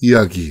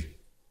이야기.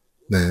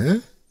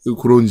 네.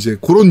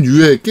 그런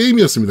유의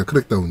게임이었습니다.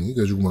 크랙다운이.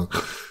 그래가지고 막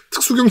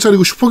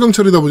특수경찰이고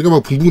슈퍼경찰이다 보니까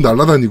막 붕붕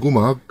날아다니고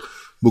막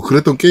뭐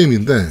그랬던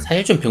게임인데.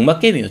 사실 좀 병맛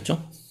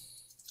게임이었죠.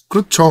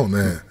 그렇죠. 네.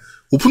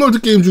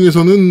 오픈월드 게임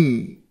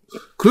중에서는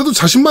그래도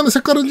자신만의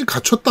색깔은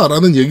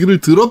갖췄다라는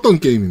얘기를 들었던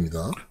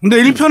게임입니다.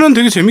 근데 1편은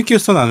되게 재밌게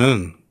했어,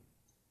 나는.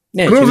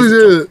 네. 그래서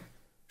이제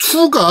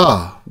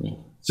 2가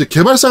이제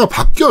개발사가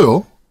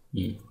바뀌어요.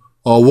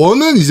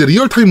 1은 이제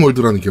리얼타임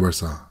월드라는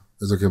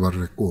개발사에서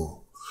개발을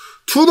했고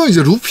 2는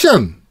이제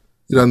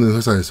루피안이라는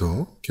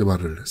회사에서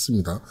개발을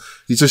했습니다.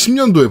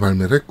 2010년도에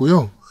발매를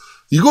했고요.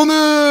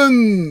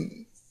 이거는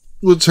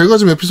뭐 제가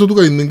지금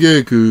에피소드가 있는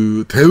게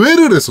그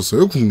대회를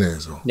했었어요,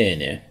 국내에서.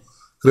 네네.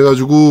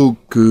 그래가지고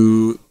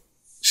그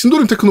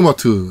신도림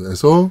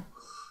테크노마트에서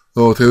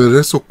대회를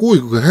했었고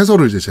이거 그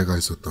해설을 이제 제가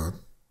했었던.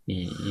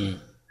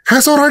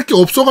 해설할 게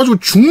없어가지고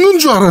죽는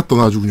줄 알았던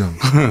아주 그냥.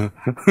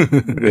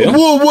 왜요?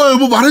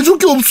 뭐 말해줄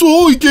게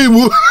없어 이 게임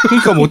뭐.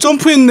 그러니까 뭐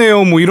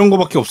점프했네요, 뭐 이런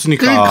거밖에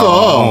없으니까.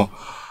 그러니까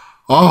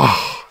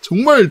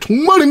정말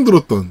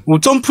힘들었던. 뭐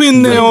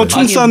점프했네요,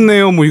 총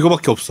쐈네요, 뭐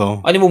이거밖에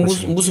없어. 아니 뭐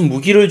무슨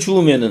무기를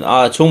주우면은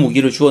저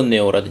무기를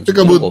주었네요라든지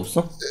그러니까 그런 거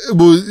없어?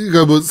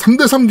 그러니까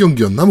 3대3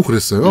 경기였나 뭐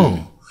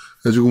그랬어요.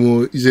 그래가지고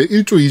뭐 이제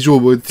 1조,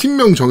 2조 뭐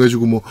팀명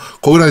정해주고 뭐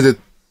거기다 이제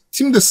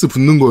팀 데스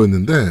붙는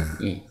거였는데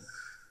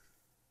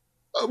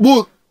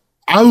뭐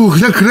아우,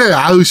 그냥 그래.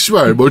 아우,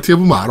 씨발. 멀티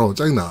해보면 알아.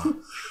 짜증나.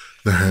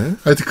 네.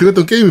 하여튼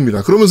그랬던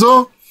게임입니다.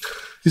 그러면서,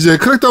 이제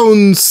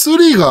크랙다운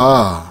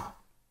 3가,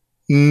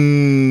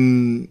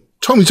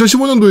 처음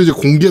 2015년도에 이제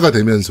공개가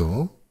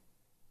되면서,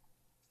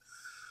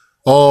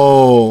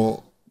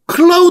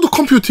 클라우드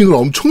컴퓨팅을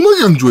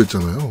엄청나게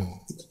강조했잖아요.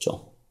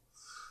 그렇죠.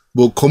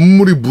 뭐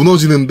건물이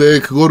무너지는데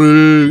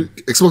그거를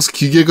엑스박스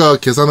기계가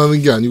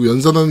계산하는 게 아니고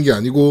연산하는 게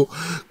아니고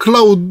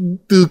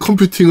클라우드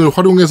컴퓨팅을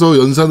활용해서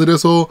연산을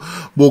해서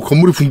뭐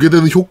건물이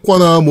붕괴되는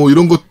효과나 뭐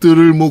이런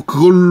것들을 뭐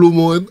그걸로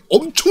뭐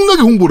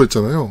엄청나게 홍보를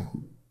했잖아요.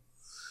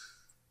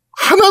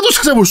 하나도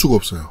찾아볼 수가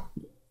없어요.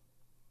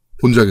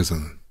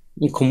 본작에서는.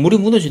 건물이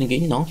무너지는 게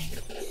있나?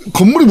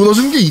 건물이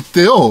무너지는 게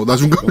있대요.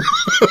 나중 가면.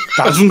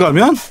 나중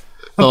가면?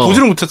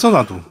 보지를 못했어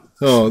나도.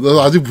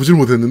 나도 아직 보지를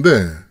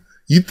못했는데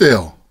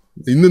있대요.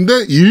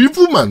 있는데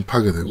일부만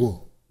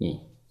파괴되고. 네.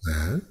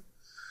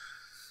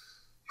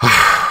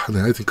 네,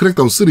 하여튼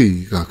크랙다운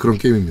 3가 그런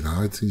게임입니다.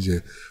 하여튼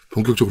이제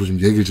본격적으로 좀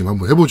얘기를 좀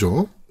한번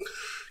해보죠.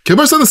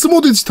 개발사는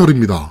스모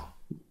디지털입니다.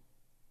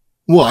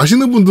 뭐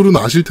아시는 분들은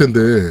아실 텐데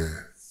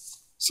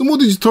스모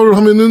디지털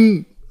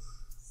하면은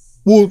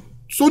뭐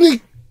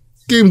소닉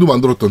게임도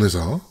만들었던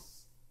회사.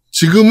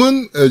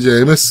 지금은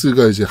이제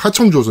MS가 이제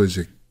하청조서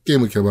이제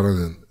게임을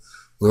개발하는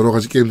여러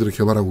가지 게임들을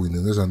개발하고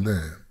있는 회사인데.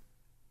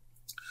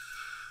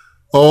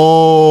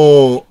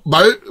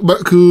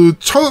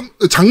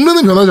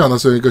 장르는 변하지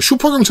않았어요. 그러니까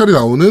슈퍼경찰이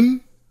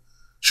나오는,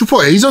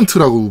 슈퍼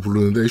에이전트라고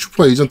부르는데,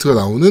 슈퍼 에이전트가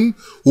나오는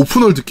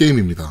오픈월드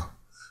게임입니다.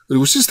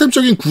 그리고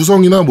시스템적인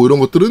구성이나 뭐 이런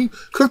것들은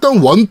크랙다운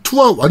 1,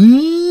 2와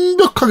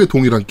완벽하게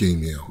동일한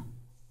게임이에요.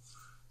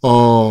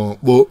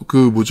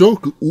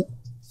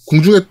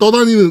 공중에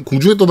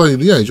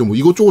떠다니느냐 아니죠. 뭐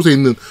이곳저곳에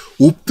있는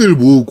옵들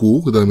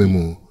모으고, 그 다음에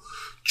뭐,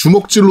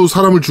 주먹질로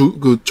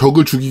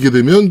적을 죽이게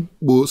되면,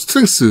 뭐,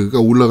 스트렝스가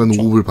올라가는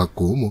그렇죠. 옵을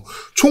받고, 뭐,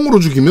 총으로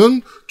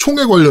죽이면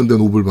총에 관련된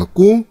옵을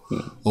받고,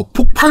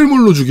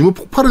 폭발물로 죽이면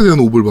폭발에 대한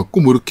옵을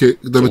받고, 뭐, 이렇게,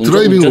 그 다음에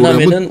드라이빙으로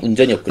하면,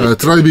 운전이 업그레이드.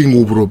 드라이빙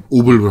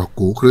옵을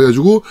받고,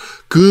 그래가지고,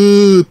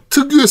 그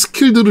특유의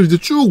스킬들을 이제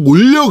쭉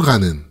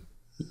올려가는,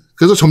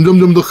 그래서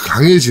점점 더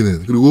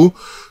강해지는, 그리고,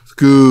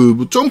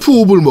 점프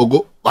옵을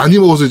많이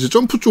먹어서 이제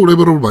점프 쪽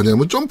레벨업을 많이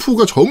하면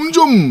점프가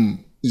점점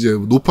이제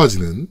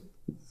높아지는,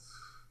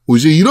 뭐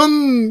이제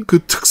이런 그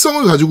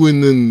특성을 가지고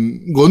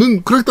있는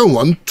거는 크랙다운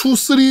 1, 2,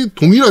 3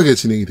 동일하게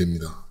진행이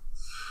됩니다.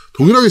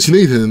 동일하게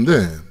진행이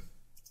되는데,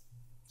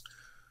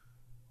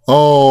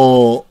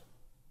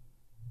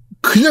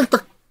 그냥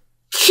딱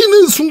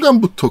키는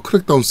순간부터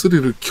크랙다운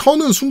 3를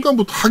켜는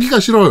순간부터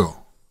하기가 싫어요.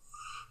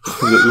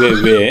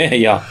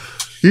 왜? 야.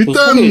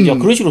 일단, 야,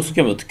 그런 식으로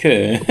소개하면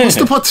어떡해.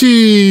 퍼스트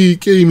파티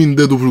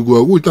게임인데도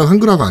불구하고 일단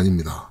한글화가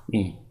아닙니다.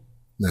 네,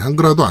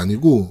 한글화도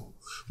아니고,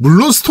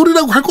 물론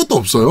스토리라고 할 것도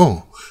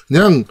없어요.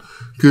 그냥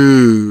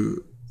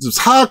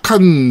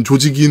사악한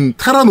조직인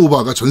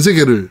테라노바가 전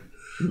세계를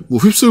뭐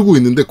휩쓸고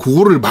있는데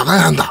그거를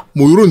막아야 한다.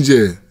 뭐 이런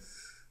이제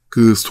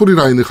그 스토리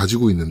라인을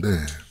가지고 있는데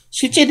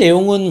실제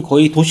내용은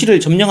거의 도시를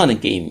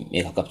점령하는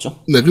게임에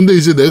가깝죠. 네, 근데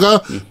이제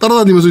내가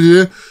따라다니면서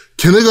이제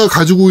걔네가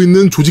가지고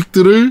있는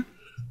조직들이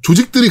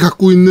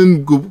갖고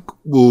있는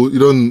뭐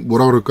이런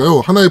뭐라 그럴까요?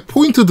 하나의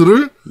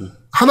포인트들을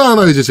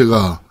하나하나 이제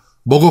제가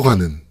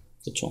먹어가는.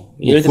 그렇죠.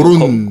 예를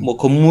들면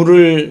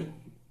건물을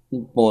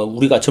뭐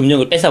우리가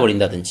점령을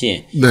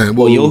뺏어버린다든지, 네,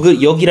 뭐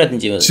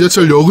역이라든지,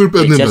 지하철역을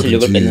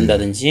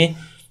뺏는다든지,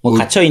 뭐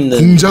갇혀 있는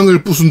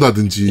공장을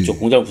부순다든지, 그렇죠.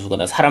 공장을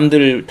부수거나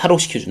사람들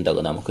탈옥시켜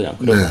준다거나 뭐 그냥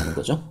그런 거 하는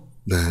거죠.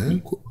 네.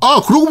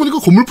 그러고 보니까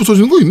건물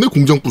부서지는 거 있네.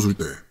 공장 부술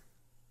때.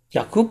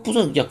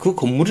 그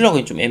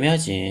건물이라고는 좀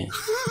애매하지.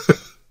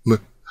 네.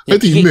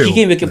 하여튼 있네요.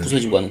 기계 몇 개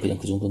부서지고 하는 그냥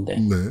그 정도인데.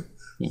 네.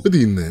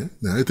 하여튼 있네.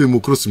 네. 하여튼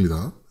뭐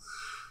그렇습니다.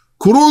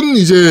 그런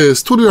이제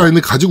스토리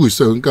라인을 가지고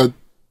있어요. 그러니까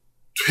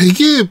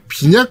되게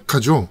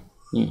빈약하죠.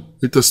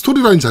 일단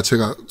스토리 라인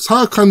자체가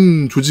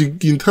사악한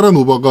조직인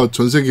테라노바가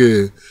전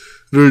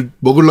세계를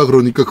먹으려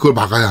그러니까 그걸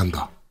막아야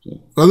한다.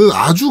 라는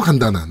아주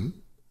간단한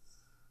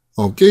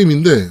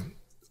게임인데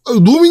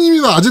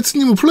노미님이나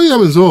아제트님은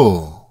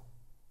플레이하면서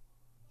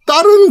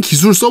다른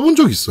기술 써본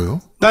적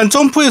있어요? 난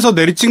점프해서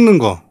내리 찍는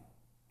거.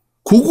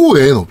 그거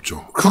외엔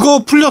없죠.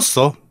 그거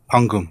풀렸어.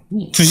 방금.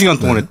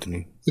 2시간 동안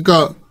했더니.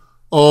 그러니까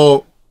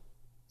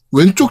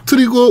왼쪽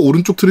트리거,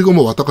 오른쪽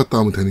트리거만 왔다 갔다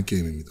하면 되는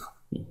게임입니다.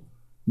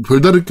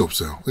 별다를 게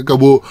없어요. 그러니까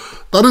뭐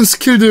다른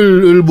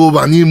스킬들을 뭐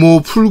많이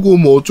뭐 풀고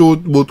뭐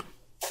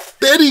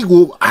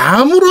때리고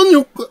아무런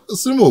효과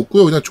쓸모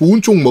없고요. 그냥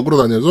좋은 총 먹으러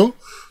다녀서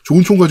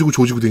좋은 총 가지고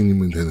조지고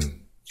다니면 되는.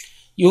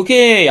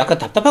 요게 약간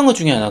답답한 것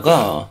중에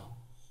하나가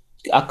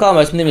아까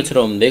말씀드린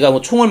것처럼 내가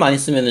뭐 총을 많이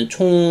쓰면은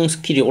총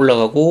스킬이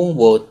올라가고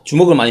뭐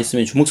주먹을 많이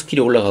쓰면 주먹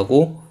스킬이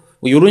올라가고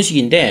뭐 요런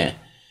식인데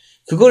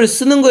그걸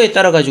쓰는 거에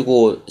따라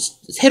가지고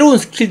새로운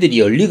스킬들이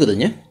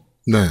열리거든요.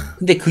 네.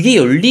 근데 그게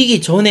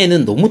열리기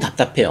전에는 너무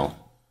답답해요.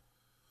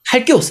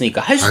 할 게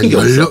없으니까 할 수 있는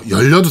게 없어.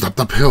 열려도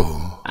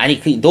답답해요. 아니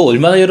너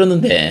얼마나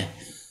열었는데?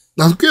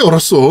 나도 꽤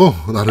열었어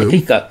나름.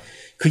 그러니까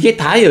그게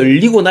다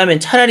열리고 나면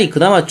차라리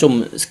그나마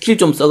좀 스킬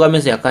좀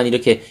써가면서 약간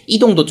이렇게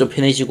이동도 좀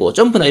편해지고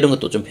점프나 이런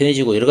것도 좀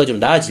편해지고 여러 가지 좀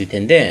나아질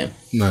텐데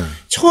네.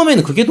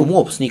 처음에는 그게 너무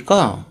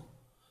없으니까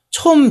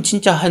처음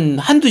진짜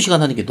한두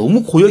시간 하는 게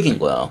너무 고역인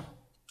거야.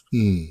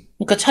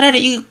 그러니까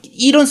차라리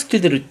이런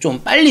스킬들을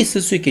좀 빨리 쓸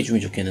수 있게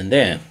해주면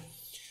좋겠는데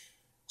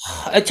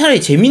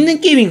차라리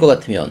재밌는 게임인 것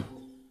같으면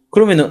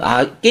그러면은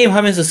게임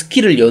하면서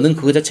스킬을 여는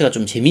그거 자체가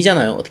좀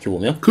재미잖아요. 어떻게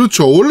보면.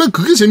 그렇죠. 원래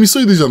그게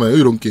재밌어야 되잖아요.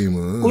 이런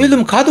게임은. 예를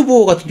들면 가드 오브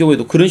워 같은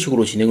경우에도 그런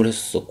식으로 진행을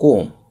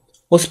했었고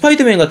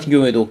스파이더맨 같은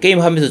경우에도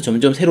게임 하면서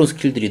점점 새로운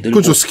스킬들이 늘고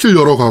그렇죠. 스킬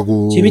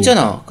열어가고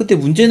재밌잖아. 근데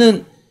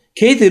문제는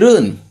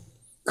걔들은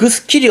그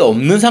스킬이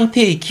없는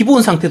상태의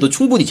기본 상태도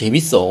충분히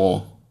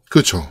재밌어.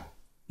 그렇죠.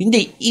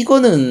 근데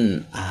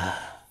이거는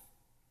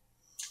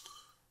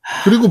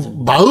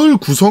그리고 마을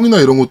구성이나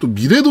이런 것도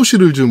미래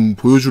도시를 좀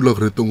보여주려고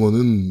그랬던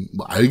거는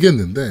뭐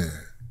알겠는데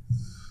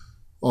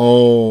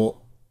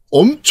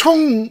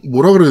엄청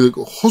뭐라 그래야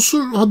될까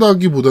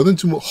허술하다기보다는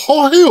좀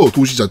허해요.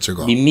 도시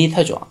자체가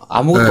밋밋하죠.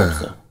 아무것도 네.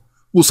 없어요.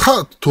 뭐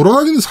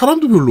돌아다니는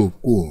사람도 별로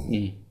없고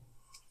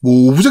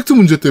뭐 오브젝트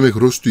문제 때문에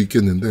그럴 수도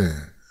있겠는데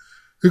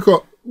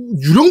그러니까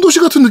유령 도시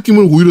같은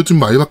느낌을 오히려 좀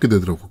많이 받게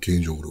되더라고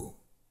개인적으로.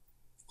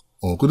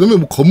 그다음에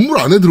뭐 건물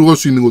안에 들어갈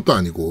수 있는 것도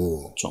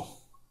아니고. 그렇죠.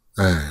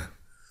 네.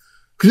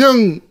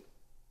 그냥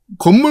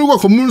건물과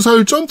건물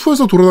사이를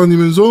점프해서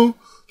돌아다니면서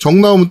적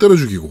나오면 때려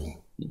죽이고.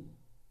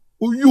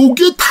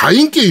 요게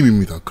다인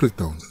게임입니다.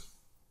 크랙다운은.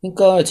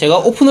 그러니까 제가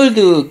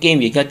오픈월드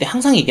게임 얘기할 때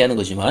항상 얘기하는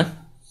거지만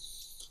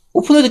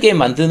오픈월드 게임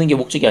만드는 게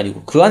목적이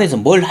아니고 그 안에서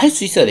뭘 할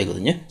수 있어야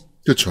되거든요.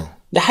 그렇죠.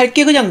 근데 할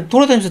게 그냥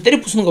돌아다니면서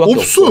때려 부수는 거밖에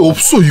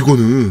없어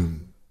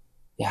이거는.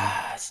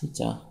 야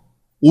진짜.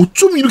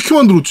 어쩜 이렇게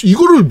만들었지?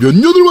 이거를 몇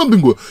년을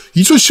만든 거야?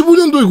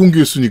 2015년도에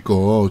공개했으니까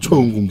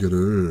처음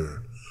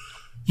공개를.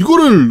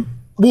 이거를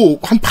뭐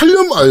한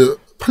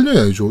 8년이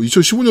아니죠.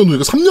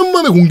 2015년도니까 3년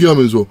만에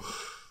공개하면서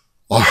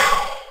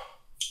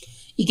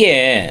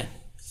이게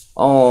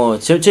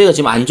저희가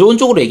지금 안 좋은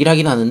쪽으로 얘기를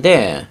하긴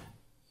하는데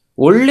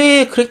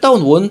원래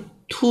크랙다운 1,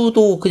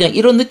 2도 그냥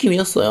이런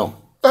느낌이었어요.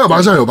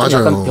 맞아요.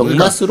 약간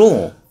병맛으로.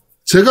 그러니까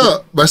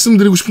제가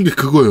말씀드리고 싶은 게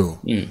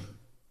그거예요.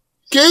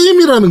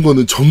 게임이라는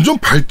거는 점점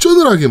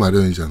발전을 하게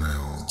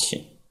마련이잖아요.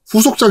 그치.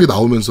 후속작이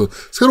나오면서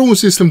새로운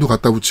시스템도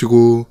갖다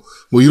붙이고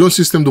뭐 이런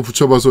시스템도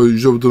붙여봐서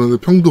유저들한테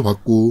평도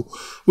받고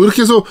뭐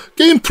이렇게 해서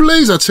게임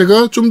플레이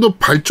자체가 좀 더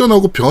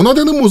발전하고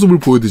변화되는 모습을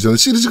보여야 되잖아요.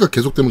 시리즈가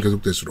계속되면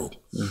계속될수록.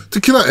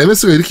 특히나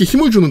MS가 이렇게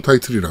힘을 주는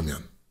타이틀이라면.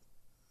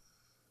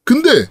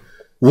 근데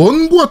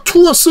 1과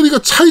 2와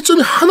 3가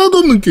차이점이 하나도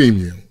없는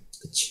게임이에요.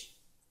 그치.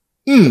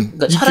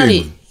 그러니까 차라리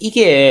게임은.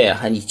 이게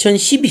한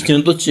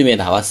 2012년도쯤에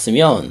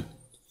나왔으면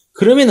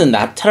그러면은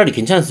차라리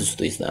괜찮았을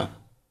수도 있어요.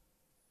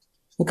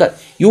 그러니까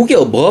요게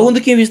뭐하고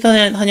느낌이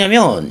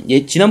비슷하냐면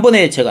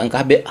지난번에 제가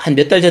그러니까 한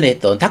몇 달 전에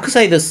했던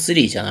다크사이더 3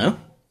 있잖아요.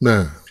 네.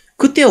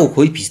 그때하고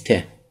거의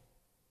비슷해.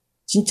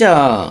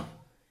 진짜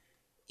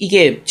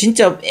이게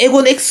진짜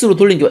에곤 X로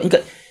돌린 게 그러니까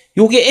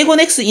요게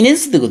에곤 X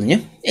인핸스드거든요.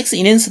 X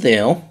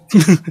인핸스드예요.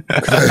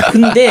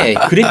 근데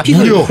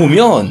그래픽을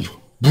보면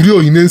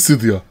무려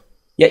인핸스드야.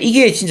 야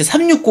이게 진짜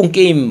 360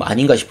 게임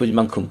아닌가 싶을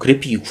만큼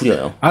그래픽이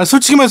구려요.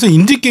 솔직히 말해서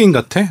인디게임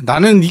같아.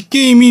 나는 이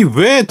게임이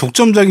왜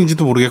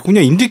독점작인지도 모르겠고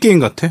그냥 인디게임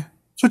같아.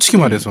 솔직히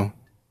말해서.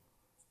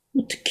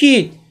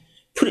 특히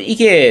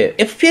이게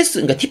FPS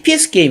그러니까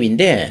TPS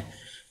게임인데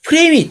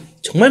프레임이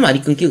정말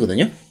많이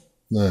끊기거든요.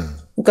 네.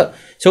 그러니까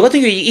저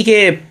같은 경우에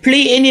이게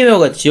플레이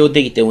애니메어가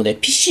지원되기 때문에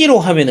PC로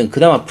하면은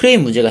그나마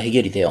프레임 문제가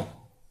해결이 돼요.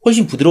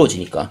 훨씬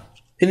부드러워지니까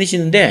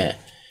편해지는데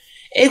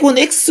에곤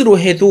X로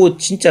해도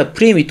진짜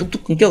프레임이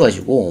뚝뚝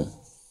끊겨가지고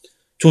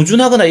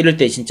조준하거나 이럴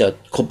때 진짜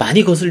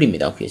많이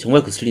거슬립니다. 그게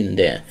정말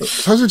거슬리는데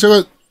사실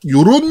제가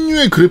요런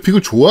류의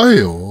그래픽을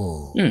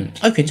좋아해요.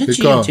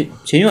 괜찮지.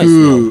 그러니까 재미가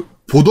있어요.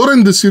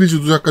 보더랜드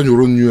시리즈도 약간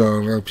요런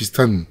류랑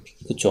비슷한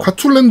그쵸.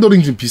 카툰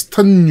렌더링 좀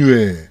비슷한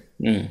류의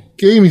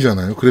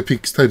게임이잖아요.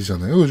 그래픽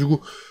스타일이잖아요.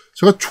 그래가지고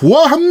제가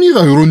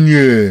좋아합니다. 요런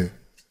류의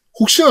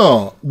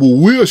혹시나 뭐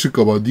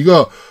오해하실까봐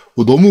네가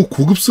뭐 너무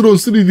고급스러운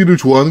 3D를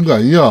좋아하는 거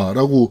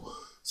아니냐라고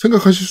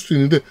생각하실 수도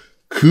있는데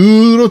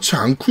그렇지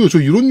않고요.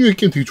 저 이런 류의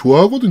게임 되게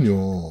좋아하거든요.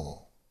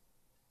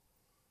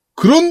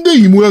 그런데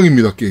이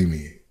모양입니다. 게임이.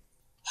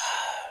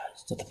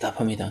 진짜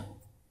답답합니다.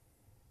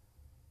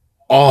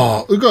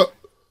 그러니까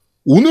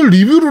오늘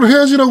리뷰를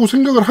해야지라고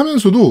생각을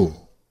하면서도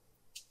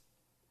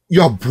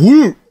야,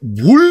 뭘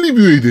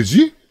리뷰해야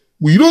되지?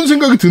 뭐 이런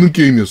생각이 드는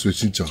게임이었어요,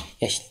 진짜.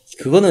 야,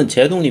 그거는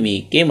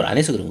제아동님이 게임을 안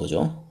해서 그런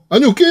거죠?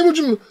 아니요, 게임을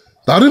좀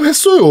나름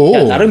했어요.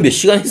 야, 나름 몇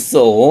시간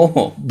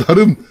했어.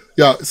 나름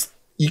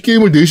이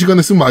게임을 4시간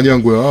했으면 많이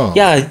한 거야.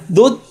 야,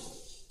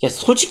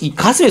 솔직히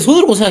가슴에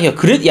손을 얹고 생각해.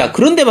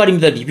 그런데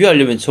말입니다.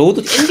 리뷰하려면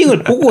적어도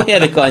엔딩을 보고 해야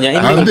될 거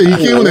아니야. 근데 이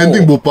게임은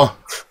엔딩 못 봐.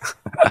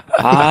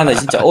 나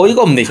진짜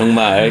어이가 없네,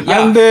 정말.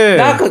 야, 근데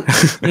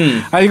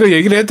이거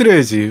얘기를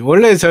해드려야지.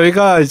 원래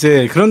저희가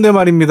이제 그런데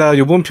말입니다.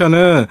 요번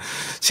편은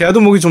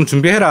제아도목이 좀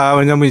준비해라.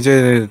 왜냐면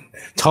이제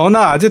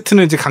저나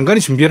아제트는 이제 간간히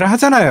준비를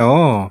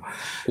하잖아요.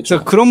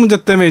 그래서 그런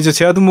문제 때문에 이제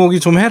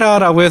제아도목이 좀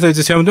해라라고 해서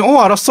이제 제아도목이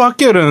알았어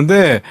할게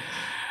이러는데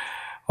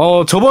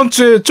저번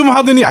주에 좀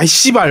하더니, 아이,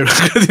 씨발.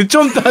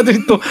 좀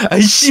하더니 또,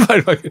 아이,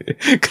 씨발. 막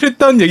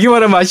그랬던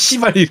얘기만 하면, 아,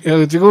 씨발.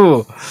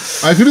 이래가지고.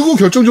 그리고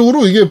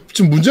결정적으로 이게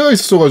지금 문제가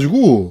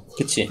있었어가지고.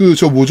 그치.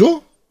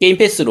 뭐죠? 게임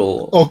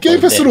패스로. 게임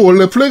패스로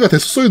원래 플레이가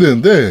됐었어야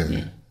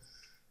되는데.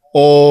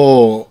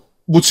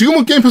 뭐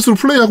지금은 게임 패스로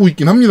플레이하고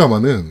있긴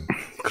합니다만은.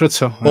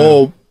 그렇죠.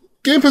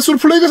 게임 패스로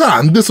플레이가 잘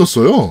안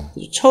됐었어요.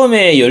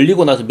 처음에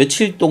열리고 나서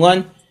며칠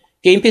동안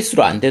게임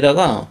패스로 안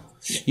되다가,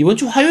 이번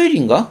주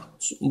화요일인가?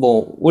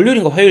 뭐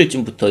월요일인가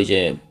화요일쯤부터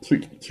이제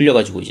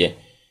풀려가지고 이제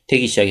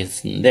되기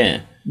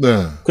시작했었는데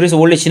네. 그래서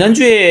원래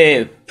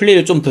지난주에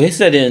플레이를 좀 더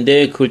했어야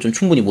되는데 그걸 좀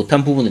충분히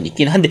못한 부분은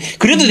있긴 한데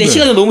그래도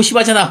 4시간은 너무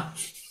심하잖아.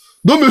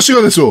 넌 몇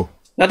시간 했어?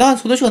 야, 나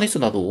 4시간 했어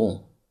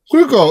나도.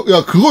 그러니까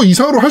야 그거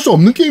이상으로 할 수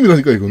없는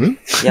게임이라니까 이거는.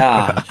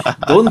 야,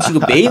 넌 지금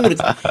메인으로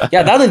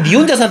야 나는 니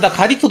혼자 산다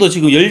가디터도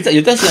지금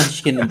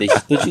 15시간씩 했는데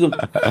너 지금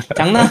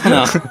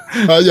장난하나.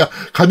 야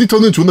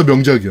가디터는 존나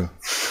명작이야.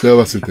 내가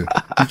봤을 때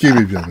이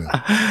게임에 비하면.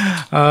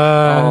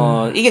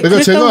 이게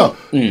그러니까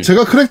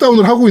제가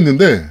크랙다운을 하고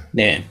있는데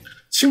네.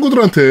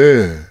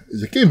 친구들한테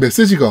이제 게임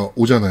메시지가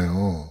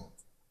오잖아요.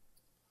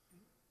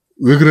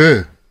 왜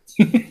그래?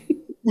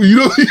 뭐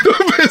이런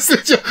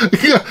메시지야.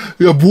 그러니까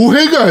야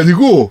뭐해가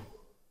아니고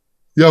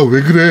야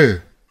왜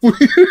그래? 뭐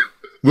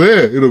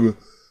왜? 이러면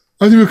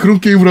아니 왜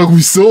그런 게임을 하고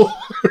있어?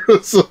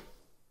 그래서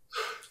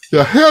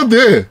야 해야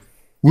돼.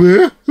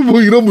 왜?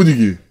 뭐 이런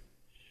분위기.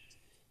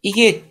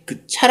 이게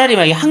차라리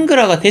만약에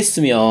한글화가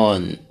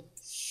됐으면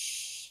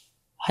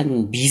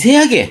한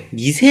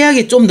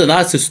미세하게 좀 더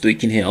나았을 수도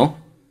있긴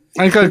해요.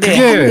 그러니까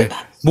그게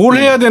뭘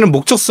해야 되는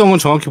목적성은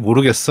정확히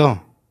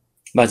모르겠어.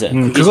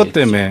 맞아요. 그것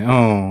때문에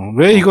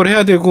왜 이걸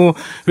해야 되고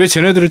왜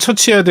쟤네들을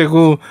처치해야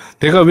되고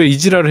내가 왜 이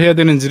지랄을 해야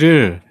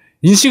되는지를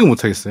인식을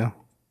못 하겠어요.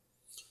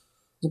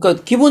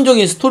 그러니까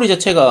기본적인 스토리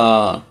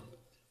자체가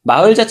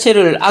마을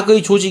자체를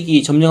악의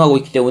조직이 점령하고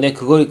있기 때문에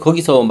그걸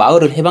거기서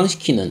마을을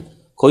해방시키는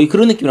거의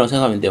그런 느낌이라고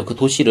생각하면 돼요. 그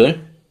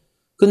도시를.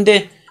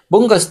 근데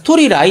뭔가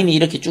스토리 라인이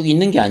이렇게 쭉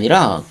있는 게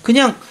아니라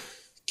그냥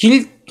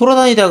길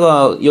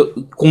돌아다니다가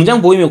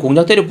공장 보이면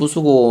공장 때려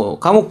부수고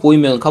감옥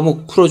보이면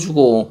감옥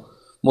풀어주고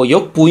뭐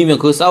역 보이면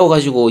그거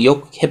싸워가지고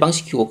역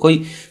해방시키고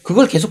거의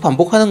그걸 계속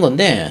반복하는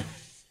건데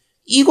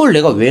이걸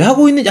내가 왜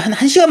하고 있는지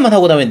한 시간만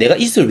하고 나면 내가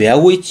이걸 왜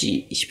하고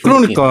있지 싶은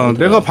그러니까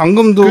내가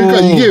방금도 그러니까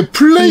이게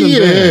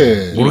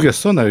플레이에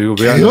모르겠어 나 이거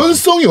왜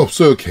개연성이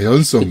없어요.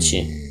 개연성이.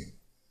 그치.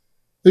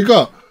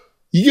 그러니까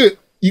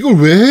이걸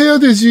왜 해야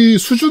되지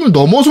수준을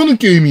넘어서는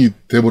게임이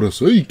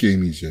돼버렸어요. 이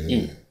게임이 이제.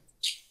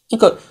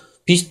 그러니까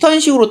비슷한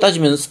식으로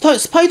따지면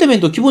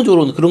스파이더맨도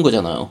기본적으로는 그런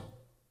거잖아요.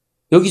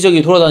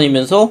 여기저기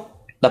돌아다니면서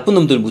나쁜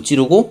놈들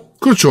무찌르고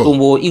그렇죠. 또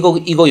뭐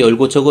이거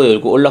열고 저거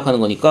열고 올라가는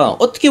거니까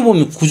어떻게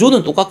보면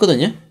구조는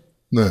똑같거든요.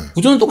 네.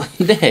 구조는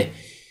똑같은데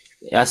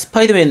야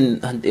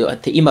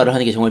스파이더맨한테 이 말을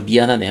하는 게 정말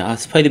미안하네. 아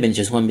스파이더맨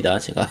죄송합니다.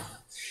 제가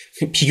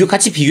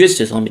같이 비교해서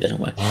죄송합니다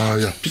정말.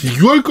 야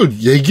비교할 걸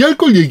얘기할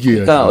걸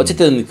얘기해야지. 그러니까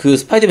어쨌든 그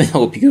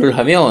스파이더맨하고 비교를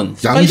하면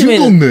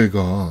양심도 없네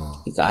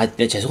얘가. 그러니까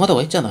내가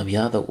죄송하다고 했잖아.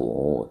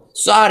 미안하다고.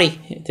 sorry.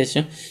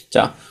 됐죠?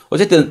 자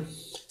어쨌든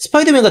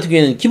스파이더맨 같은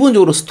경우에는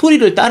기본적으로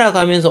스토리를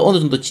따라가면서 어느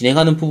정도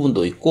진행하는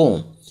부분도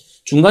있고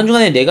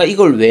중간중간에 내가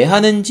이걸 왜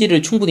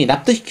하는지를 충분히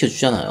납득시켜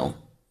주잖아요.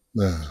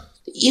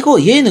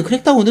 네. 얘는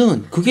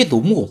크랙다운은 그게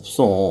너무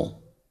없어.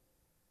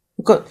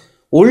 그러니까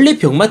원래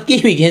병맛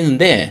게임이긴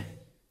했는데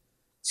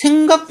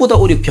생각보다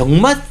오히려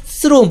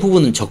병맛스러운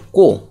부분은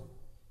적고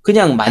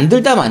그냥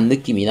만들다 만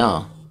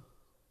느낌이나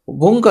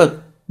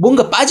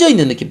뭔가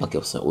빠져있는 느낌밖에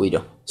없어요.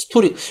 오히려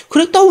스토리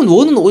크랙다운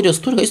 1은 오히려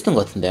스토리가 있었던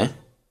것 같은데.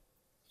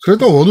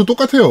 크랙다운 1도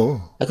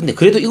똑같아요. 근데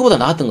그래도 이거보다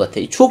나았던 것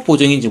같아. 추억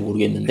보정인지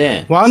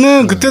모르겠는데.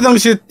 와는 그때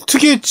당시에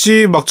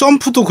특이했지. 막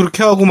점프도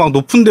그렇게 하고 막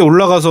높은 데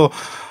올라가서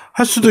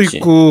할 수도 그치.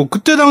 있고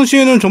그때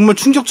당시에는 정말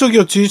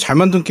충격적이었지. 잘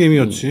만든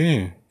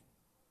게임이었지.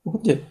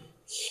 근데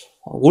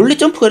원래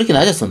점프가 이렇게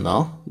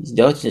낮았었나?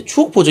 내가 진짜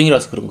추억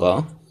보정이라서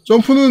그런가?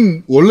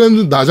 점프는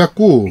원래는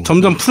낮았고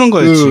점점 푸는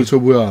거였지.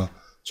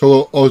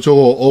 저거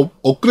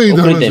업그레이드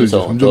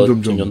하면서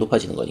점점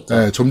높아지는 거니까.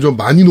 네, 점점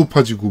많이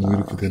높아지고 뭐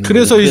이렇게 되는.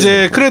 그래서 거예요.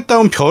 이제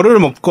크랙다운 별을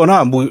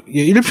먹거나 뭐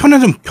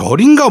 1편에는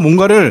별인가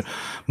뭔가를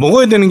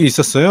먹어야 되는 게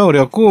있었어요.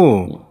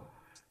 그래갖고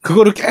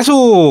그거를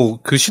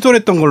계속 시도를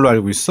했던 걸로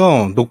알고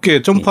있어.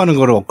 높게 점프하는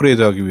거를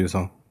업그레이드하기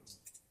위해서.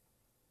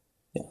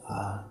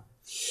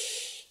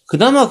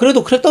 그나마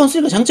그래도 크랙다운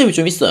 3가 장점이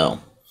좀 있어요.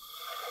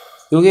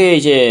 요게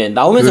이제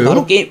나오면서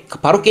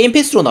바로 게임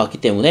패스로 나왔기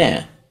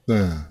때문에 네.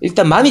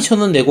 일단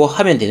 12,000원 내고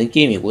하면 되는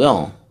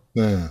게임이고요.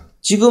 네.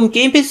 지금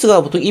게임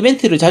패스가 보통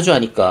이벤트를 자주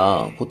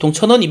하니까 보통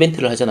 1,000원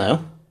이벤트를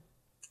하잖아요.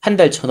 한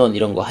달 1,000원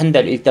이런 거, 한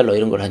달 $1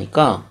 이런 걸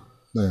하니까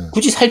네.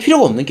 굳이 살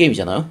필요가 없는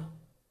게임이잖아요.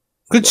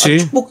 그렇지.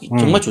 축복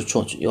정말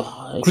좋죠.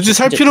 굳이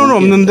살 필요는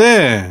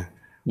없는데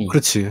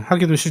그렇지.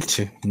 하기도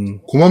싫지.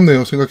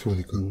 고맙네요.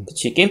 생각해보니까.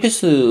 그치. 게임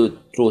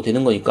패스로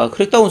되는 거니까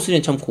크랙다운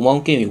 3는 참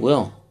고마운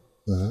게임이고요.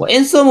 네. 뭐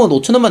앤썸은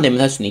 5,000원만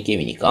내면 할 수 있는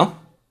게임이니까.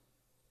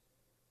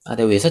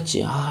 내가 왜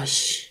샀지?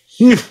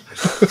 씨.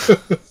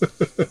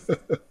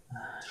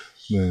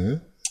 네.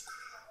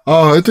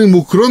 하여튼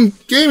뭐 그런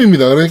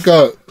게임입니다.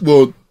 그러니까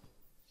뭐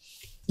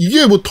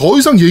이게 뭐 더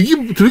이상 얘기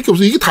드릴 게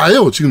없어요. 이게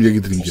다예요. 지금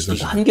얘기 드린 게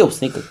사실. 한 게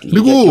없으니까.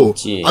 그리고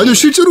아니요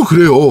실제로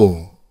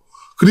그래요.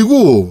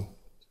 그리고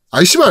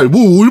씨발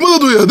뭐 얼마나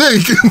더 해야 돼 이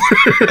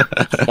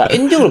게임을. 야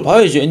엔딩을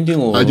봐야지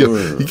엔딩을.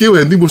 아니요 이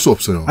게임은 엔딩 볼 수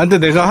없어요. 근데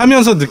내가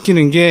하면서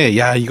느끼는 게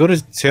야 이거를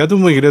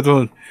제아도목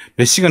이래도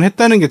몇 시간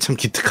했다는 게 참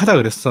기특하다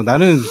그랬어.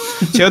 나는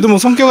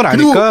제아도목 성격을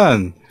아니까.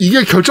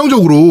 이게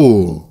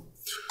결정적으로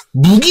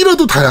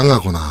무기라도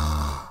다양하거나.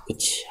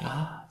 그치.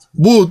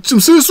 뭐 좀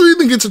쓸 수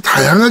있는 게 좀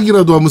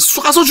다양하기라도 하면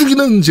쏴서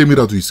죽이는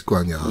재미라도 있을 거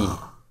아니야.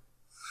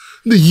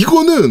 근데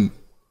이거는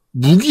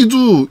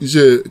무기도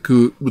이제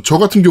저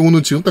같은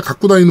경우는 지금 딱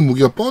갖고 다니는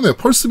무기가 뻔해.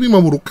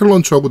 펄스빔하고 로켓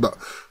런처하고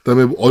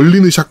그다음에 뭐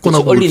얼리는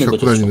샷건하고 이렇게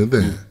갖고 다니는데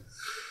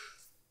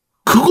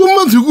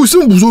그것만 들고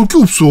있으면 무서울 게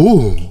없어.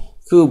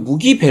 그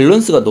무기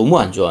밸런스가 너무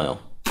안 좋아요.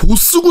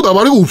 보스고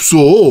나발이고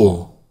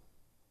없어.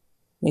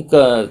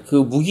 그러니까 그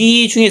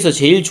무기 중에서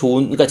제일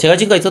좋은, 그러니까 제가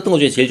지금까지 썼던 것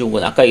중에 제일 좋은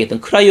건 아까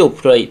얘기했던 크라이오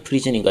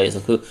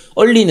프리즌인가에서 그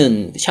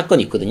얼리는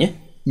샷건이 있거든요.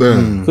 네.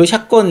 그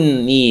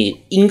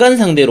샷건이 인간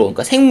상대로,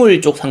 그러니까 생물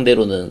쪽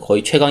상대로는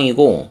거의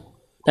최강이고,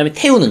 그다음에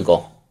태우는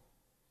거,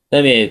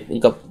 그다음에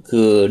그러니까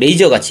그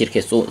레이저 같이 이렇게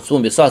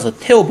쏴서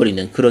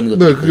태워버리는 그런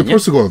것도 네, 있거든요. 그게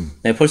펄스건.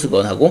 네,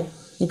 펄스건하고.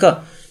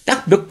 그러니까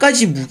딱 몇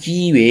가지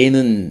무기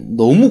외에는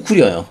너무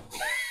구려요.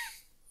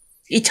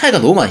 이 차이가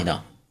너무 많이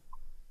나.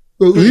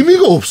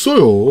 의미가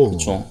없어요.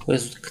 그렇죠.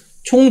 그래서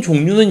총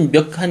종류는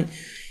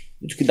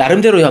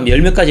나름대로 한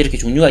 10몇 가지 이렇게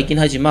종류가 있긴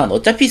하지만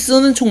어차피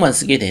쓰는 총만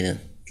쓰게 되는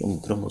좀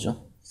그런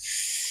거죠.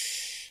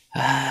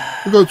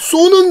 그러니까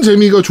쏘는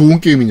재미가 좋은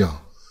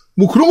게임이냐?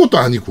 뭐 그런 것도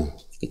아니고.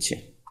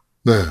 그치.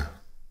 네.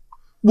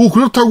 뭐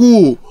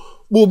그렇다고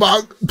뭐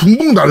막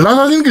붕붕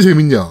날아다니는 게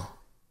재밌냐?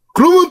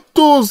 그러면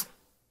또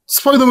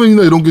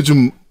스파이더맨이나 이런 게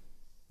좀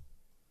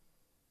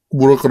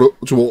뭐랄까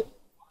좀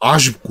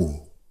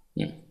아쉽고.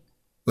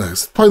 네,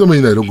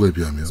 스파이더맨이나 이런 거에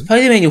비하면.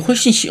 스파이더맨이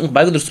훨씬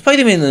말 그대로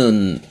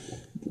스파이더맨은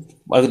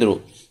말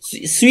그대로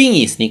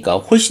스윙이 있으니까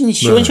훨씬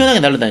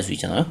시원시원하게 날아다닐 수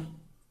있잖아요.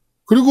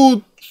 그리고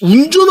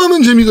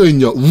운전하는 재미가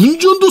있냐?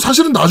 운전도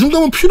사실은 나중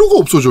가면 필요가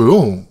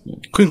없어져요.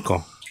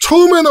 그러니까.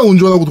 처음에나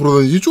운전하고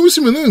돌아다니지 좀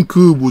있으면은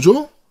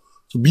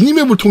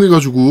미니맵을 통해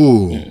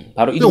가지고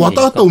바로 그냥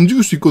왔다 갔다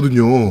움직일 수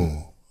있거든요.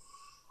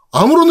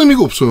 아무런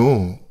의미가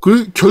없어요.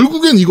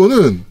 결국엔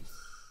이거는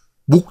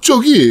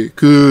목적이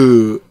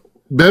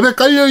맵에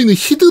깔려있는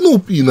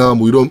히든옵이나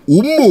뭐 이런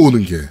옷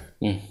모으는 게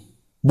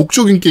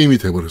목적인 게임이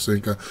돼버렸어요.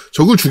 그러니까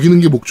적을 죽이는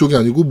게 목적이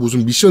아니고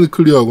무슨 미션을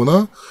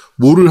클리어하거나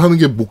뭐를 하는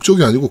게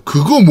목적이 아니고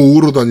그거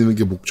모으러 다니는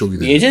게 목적이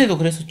돼요. 예전에도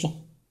그랬었죠.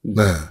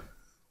 네.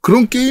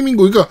 그런 게임인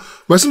거. 그러니까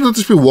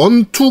말씀드렸다시피 1,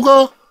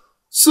 2가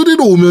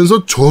 3로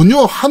오면서 전혀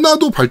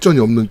하나도 발전이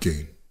없는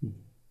게임.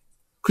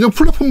 그냥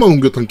플랫폼만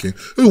옮겼던 게임.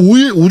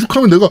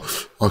 오죽하면 내가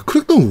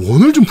크랙다운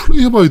 1을 좀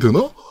플레이해봐야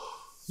되나?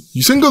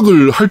 이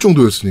생각을 할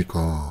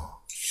정도였으니까.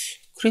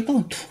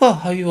 크랙다운 2가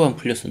하위호환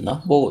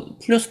풀렸었나? 뭐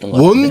풀렸었던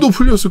것 같은데. 1도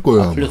풀렸을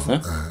거예요.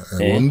 풀렸어요?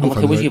 네, 1도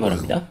한번 해보시기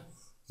바랍니다.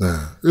 네.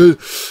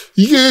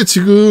 이게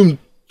지금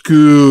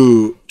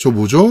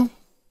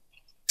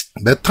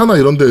메타나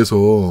이런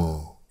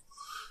데에서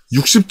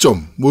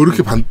 60점 뭐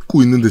이렇게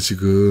받고 있는데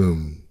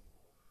지금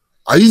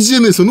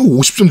IGN에서는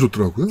 50점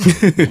줬더라고요. 네.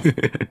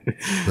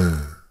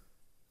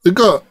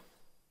 그러니까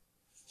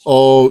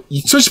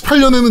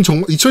 2018년에는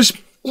정말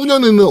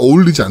 2019년에는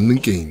어울리지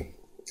않는 게임.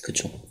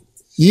 그렇죠.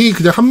 이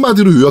그냥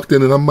한마디로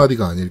요약되는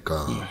한마디가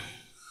아닐까.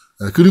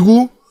 네,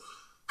 그리고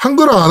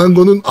한글화 안 한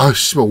거는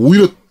씨발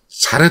오히려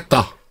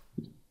잘했다.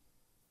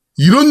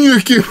 이런 류의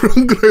게임을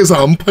한글화해서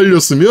안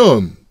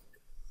팔렸으면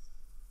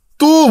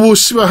또 뭐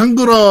씨발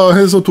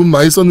한글화해서 돈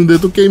많이 썼는데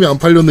또 게임이 안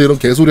팔렸네 이런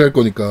개소리 할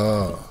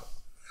거니까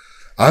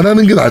안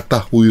하는 게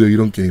낫다. 오히려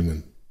이런 게임은.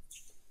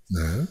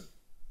 네.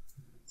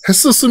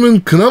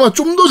 했었으면 그나마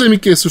좀 더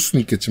재밌게 했을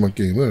수는 있겠지만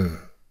게임을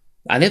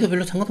안 해도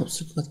별로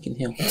상관없을 것 같긴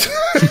해요.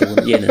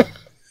 얘는.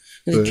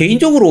 네.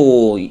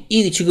 개인적으로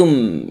이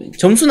지금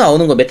점수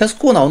나오는 거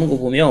메타스코어 나오는 거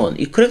보면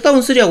이 크랙다운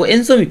 3하고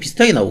앤썸이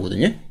비슷하게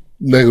나오거든요.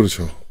 네,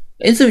 그렇죠.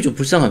 앤썸이 좀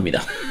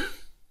불쌍합니다.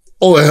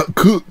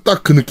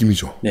 딱 그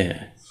느낌이죠. 네.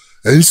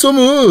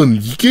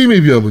 앤썸은 이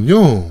게임에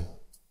비하면요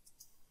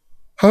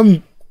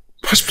한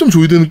 80점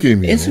줘야 되는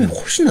게임이에요. 앤썸이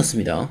훨씬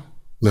낫습니다.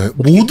 네,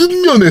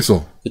 모든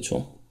면에서.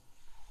 그렇죠.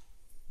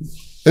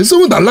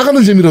 앤썸은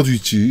날아가는 재미라도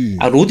있지.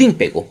 로딩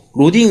빼고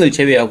로딩을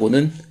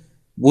제외하고는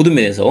모든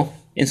면에서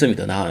앤썸이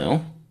더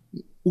나아요.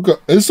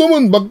 그러니까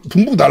앤썸은 막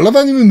붕붕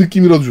날아다니는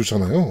느낌이라도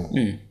좋잖아요.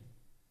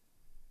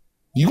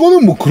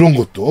 이거는 뭐 그런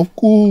것도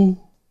없고.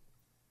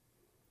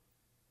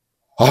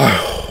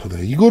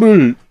 네,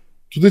 이거를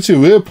도대체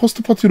왜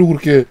퍼스트 파티로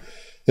그렇게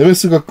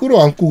MS가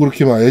끌어안고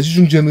그렇게 막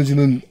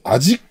애지중지했는지는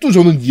아직도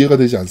저는 이해가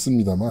되지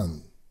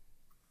않습니다만.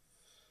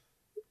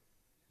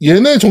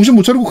 얘네 정신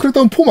못 차리고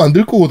크랙다운 4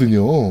 만들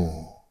거거든요.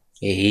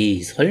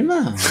 에이,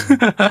 설마.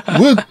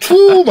 왜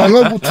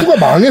 2가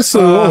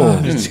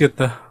망했어요.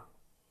 미치겠다.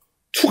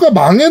 2가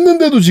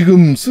망했는데도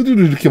지금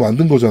 3를 이렇게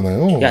만든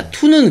거잖아요. 야,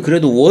 2는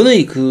그래도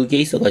 1의 그게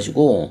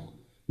있어가지고,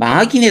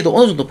 망하긴 해도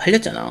어느 정도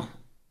팔렸잖아.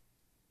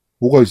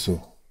 뭐가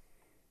있어?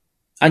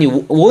 아니,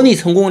 원이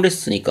성공을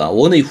했으니까,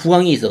 원의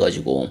후광이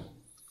있어가지고,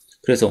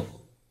 그래서,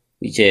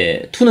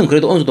 이제, 2는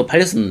그래도 어느 정도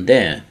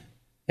팔렸었는데,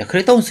 야,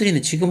 크랙다운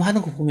 3는 지금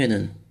하는 거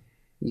보면은,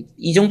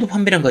 이 정도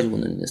판매량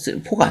가지고는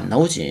 4가 안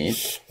나오지.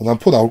 난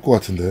 4 나올 것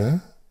같은데.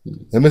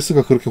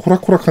 MS가 그렇게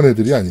호락호락한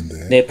애들이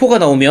아닌데. 네, 4가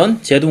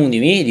나오면,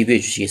 제아도목님이 리뷰해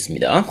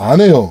주시겠습니다.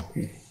 안 해요.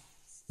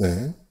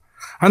 네.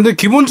 아, 근데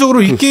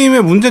기본적으로 이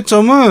게임의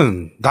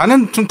문제점은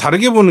나는 좀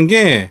다르게 보는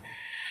게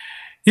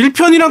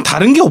 1편이랑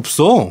다른 게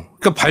없어.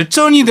 그러니까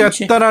발전이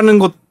되었다라는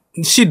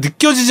것이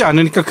느껴지지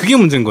않으니까 그게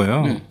문제인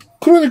거예요.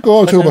 그러니까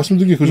맞아요. 제가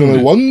말씀드린 게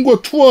그잖아요.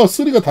 1과 2와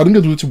 3가 다른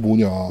게 도대체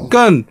뭐냐.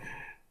 그러니까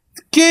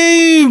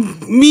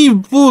게임이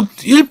뭐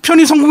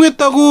 1편이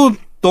성공했다고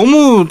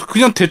너무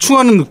그냥 대충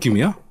하는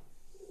느낌이야.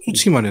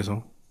 솔직히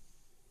말해서.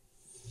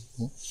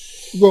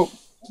 그러니까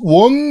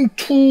 1,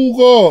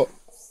 2가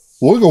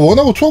그러니까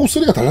 1하고 2하고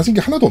 3가 달라진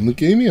게 하나도 없는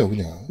게임이에요,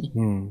 그냥.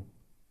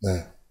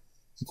 네.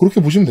 그렇게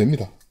보시면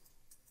됩니다.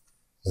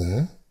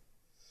 네.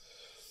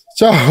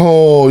 자,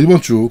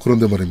 이번 주,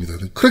 그런데 말입니다.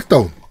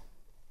 크랙다운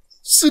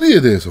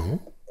 3에 대해서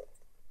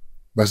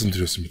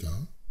말씀드렸습니다.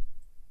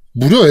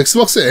 무려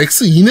엑스박스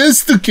X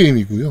이넨스드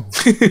게임이고요.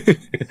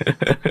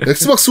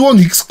 엑스박스 1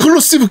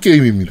 익스클루시브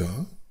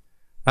게임입니다.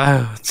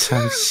 아유,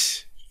 참,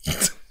 씨.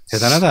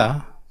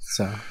 대단하다.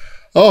 진짜.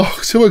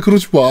 제발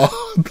그러지 마.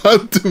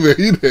 나한테 왜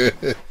이래.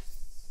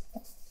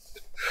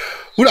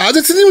 우리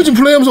아제트님은 좀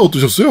플레이하면서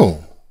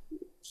어떠셨어요?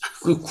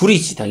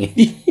 구리지,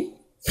 당연히.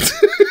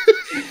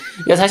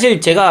 야,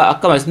 사실 제가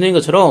아까 말씀드린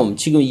것처럼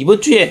지금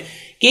이번 주에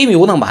게임이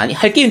워낙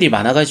할 게임들이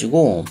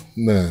많아가지고.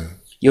 네.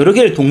 여러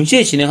개를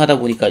동시에 진행하다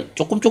보니까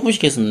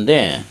조금씩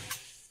했었는데,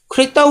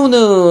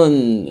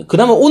 크랙다운은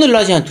그나마 오늘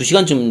낮에 한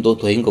 2시간 정도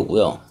더인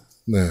거고요.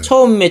 네.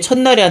 처음에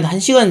첫날에 한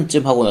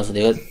 1시간쯤 하고 나서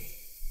내가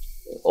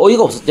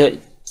어이가 없었어.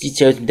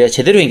 내가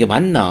제대로 한 게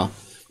맞나?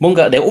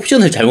 뭔가 내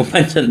옵션을 잘못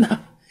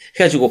만졌나?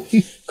 해가지고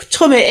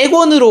처음에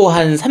액원으로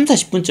한 3,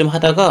 40분쯤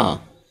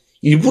하다가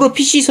일부러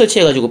PC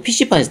설치해가지고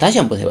PC판에서 다시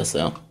한번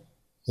해봤어요.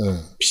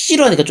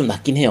 PC로 하니까 좀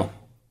낫긴 해요.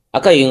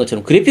 아까 얘기한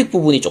것처럼 그래픽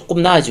부분이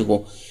조금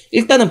나아지고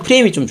일단은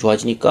프레임이 좀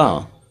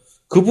좋아지니까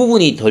그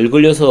부분이 덜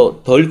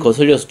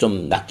거슬려서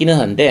좀 낫기는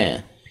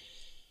한데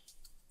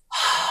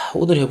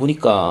오늘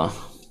해보니까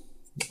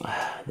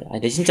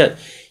내 진짜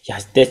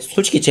내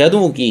솔직히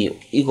제아도목이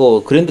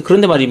이거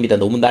그런데 말입니다.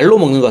 너무 날로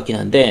먹는 것 같긴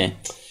한데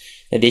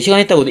 4시간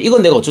했다고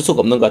이건 내가 어쩔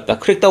수가 없는 것 같다.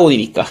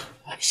 크랙다운이니까.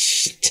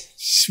 진짜.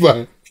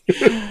 씨발.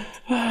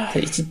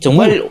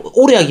 정말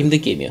오래 하기 힘든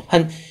게임이에요.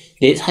 한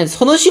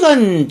서너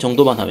시간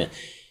정도만 하면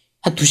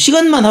한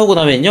 2시간만 하고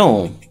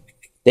나면요.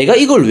 내가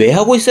이걸 왜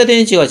하고 있어야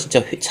되는지가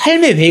진짜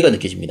삶의 회의가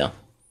느껴집니다.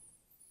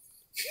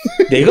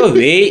 내가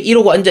왜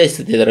이러고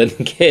앉아있을 때라는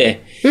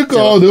게.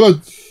 그러니까 내가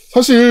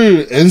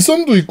사실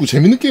앤썸도 있고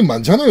재밌는 게임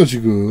많잖아요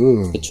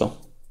지금. 그렇죠.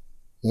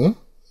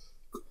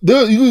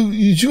 내가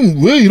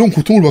지금 왜 이런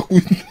고통을 받고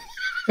있는?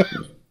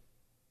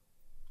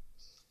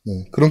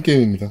 네, 그런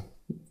게임입니다.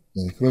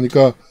 네,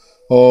 그러니까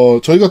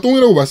저희가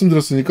똥이라고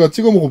말씀드렸으니까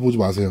찍어 먹어 보지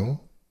마세요.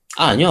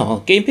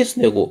 아니요. 게임 패스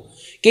내고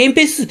게임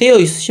패스 되어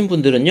있으신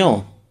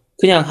분들은요.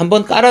 그냥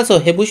한번 깔아서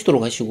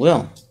해보시도록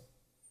하시고요.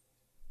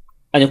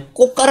 아니요.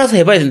 꼭 깔아서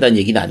해봐야 된다는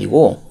얘기는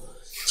아니고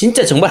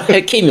진짜 정말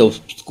할 게임이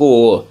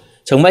없고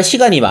정말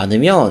시간이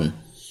많으면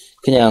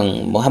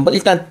그냥 뭐 한번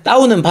일단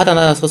다운은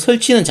받아놔서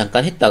설치는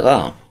잠깐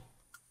했다가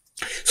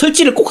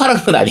설치를 꼭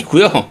하라는 건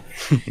아니고요.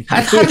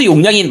 하도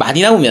용량이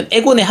많이 남으면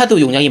액원에 하도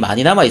용량이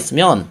많이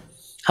남아있으면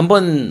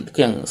한번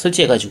그냥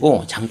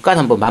설치해가지고 잠깐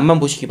한번 맛만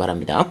보시기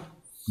바랍니다.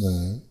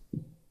 네.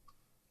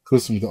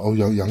 그렇습니다.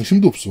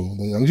 양심도 없어.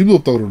 나 양심도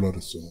없다 그러려고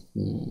그랬어.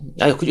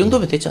 그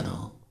정도면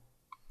됐잖아.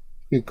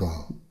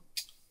 그러니까.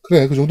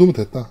 그래, 그 정도면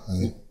됐다.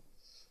 네.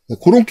 네,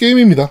 그런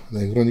게임입니다.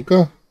 네,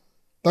 그러니까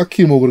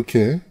딱히 뭐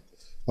그렇게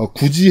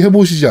굳이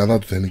해보시지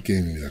않아도 되는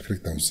게임입니다.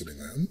 크랙다운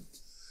 3는.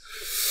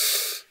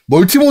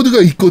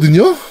 멀티모드가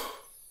있거든요.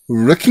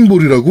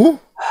 레킹볼이라고.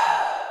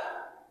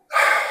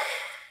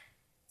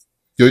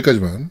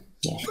 여기까지만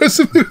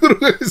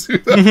말씀드리도록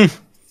하겠습니다.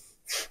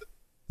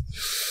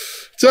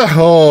 자,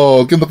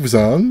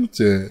 겜덕비상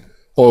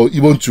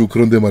이번 주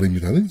그런데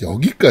말입니다는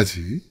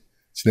여기까지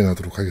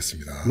진행하도록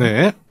하겠습니다.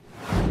 네.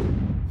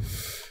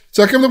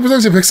 자, 겜덕비상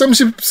제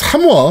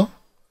 133화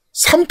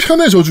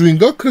 3편의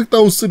저주인가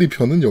크랙다운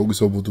 3편은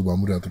여기서 모두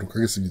마무리하도록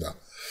하겠습니다.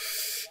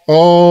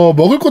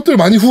 먹을 것들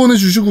많이 후원해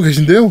주시고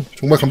계신데요.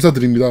 정말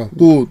감사드립니다.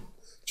 또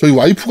저희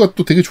와이프가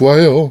또 되게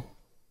좋아해요.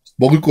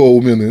 먹을 거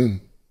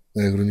오면은.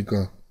 네,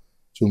 그러니까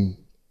좀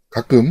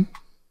가끔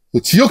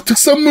지역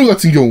특산물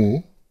같은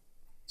경우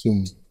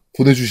좀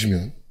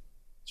보내주시면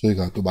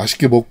저희가 또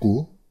맛있게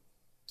먹고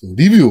또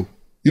리뷰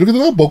이렇게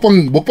되다가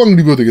먹방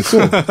리뷰 되겠어.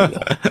 네.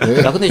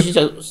 야, 근데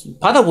진짜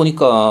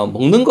받아보니까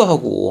먹는 거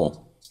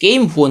하고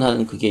게임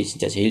후원하는 그게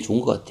진짜 제일 좋은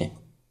것 같아.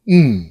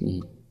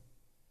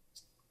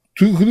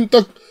 근데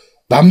딱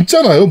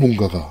남잖아요,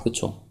 뭔가가.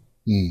 그쵸.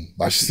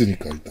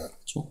 맛있으니까 일단.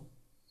 그쵸.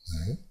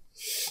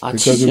 네.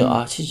 치즈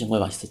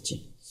정말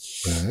맛있었지.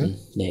 네.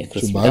 네,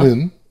 그렇습니다. 좀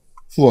많은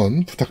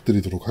후원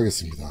부탁드리도록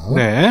하겠습니다.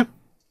 네.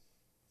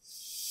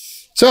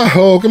 자,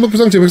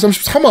 겜덕비상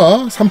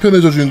제133화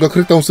 3편의 저주인가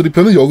크랙다운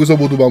 3편은 여기서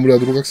모두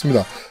마무리하도록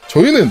하겠습니다.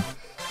 저희는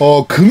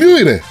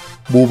금요일에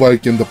모바일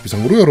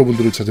겜덕비상으로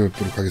여러분들을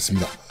찾아뵙도록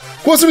하겠습니다.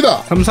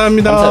 고맙습니다.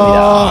 감사합니다.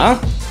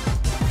 감사합니다.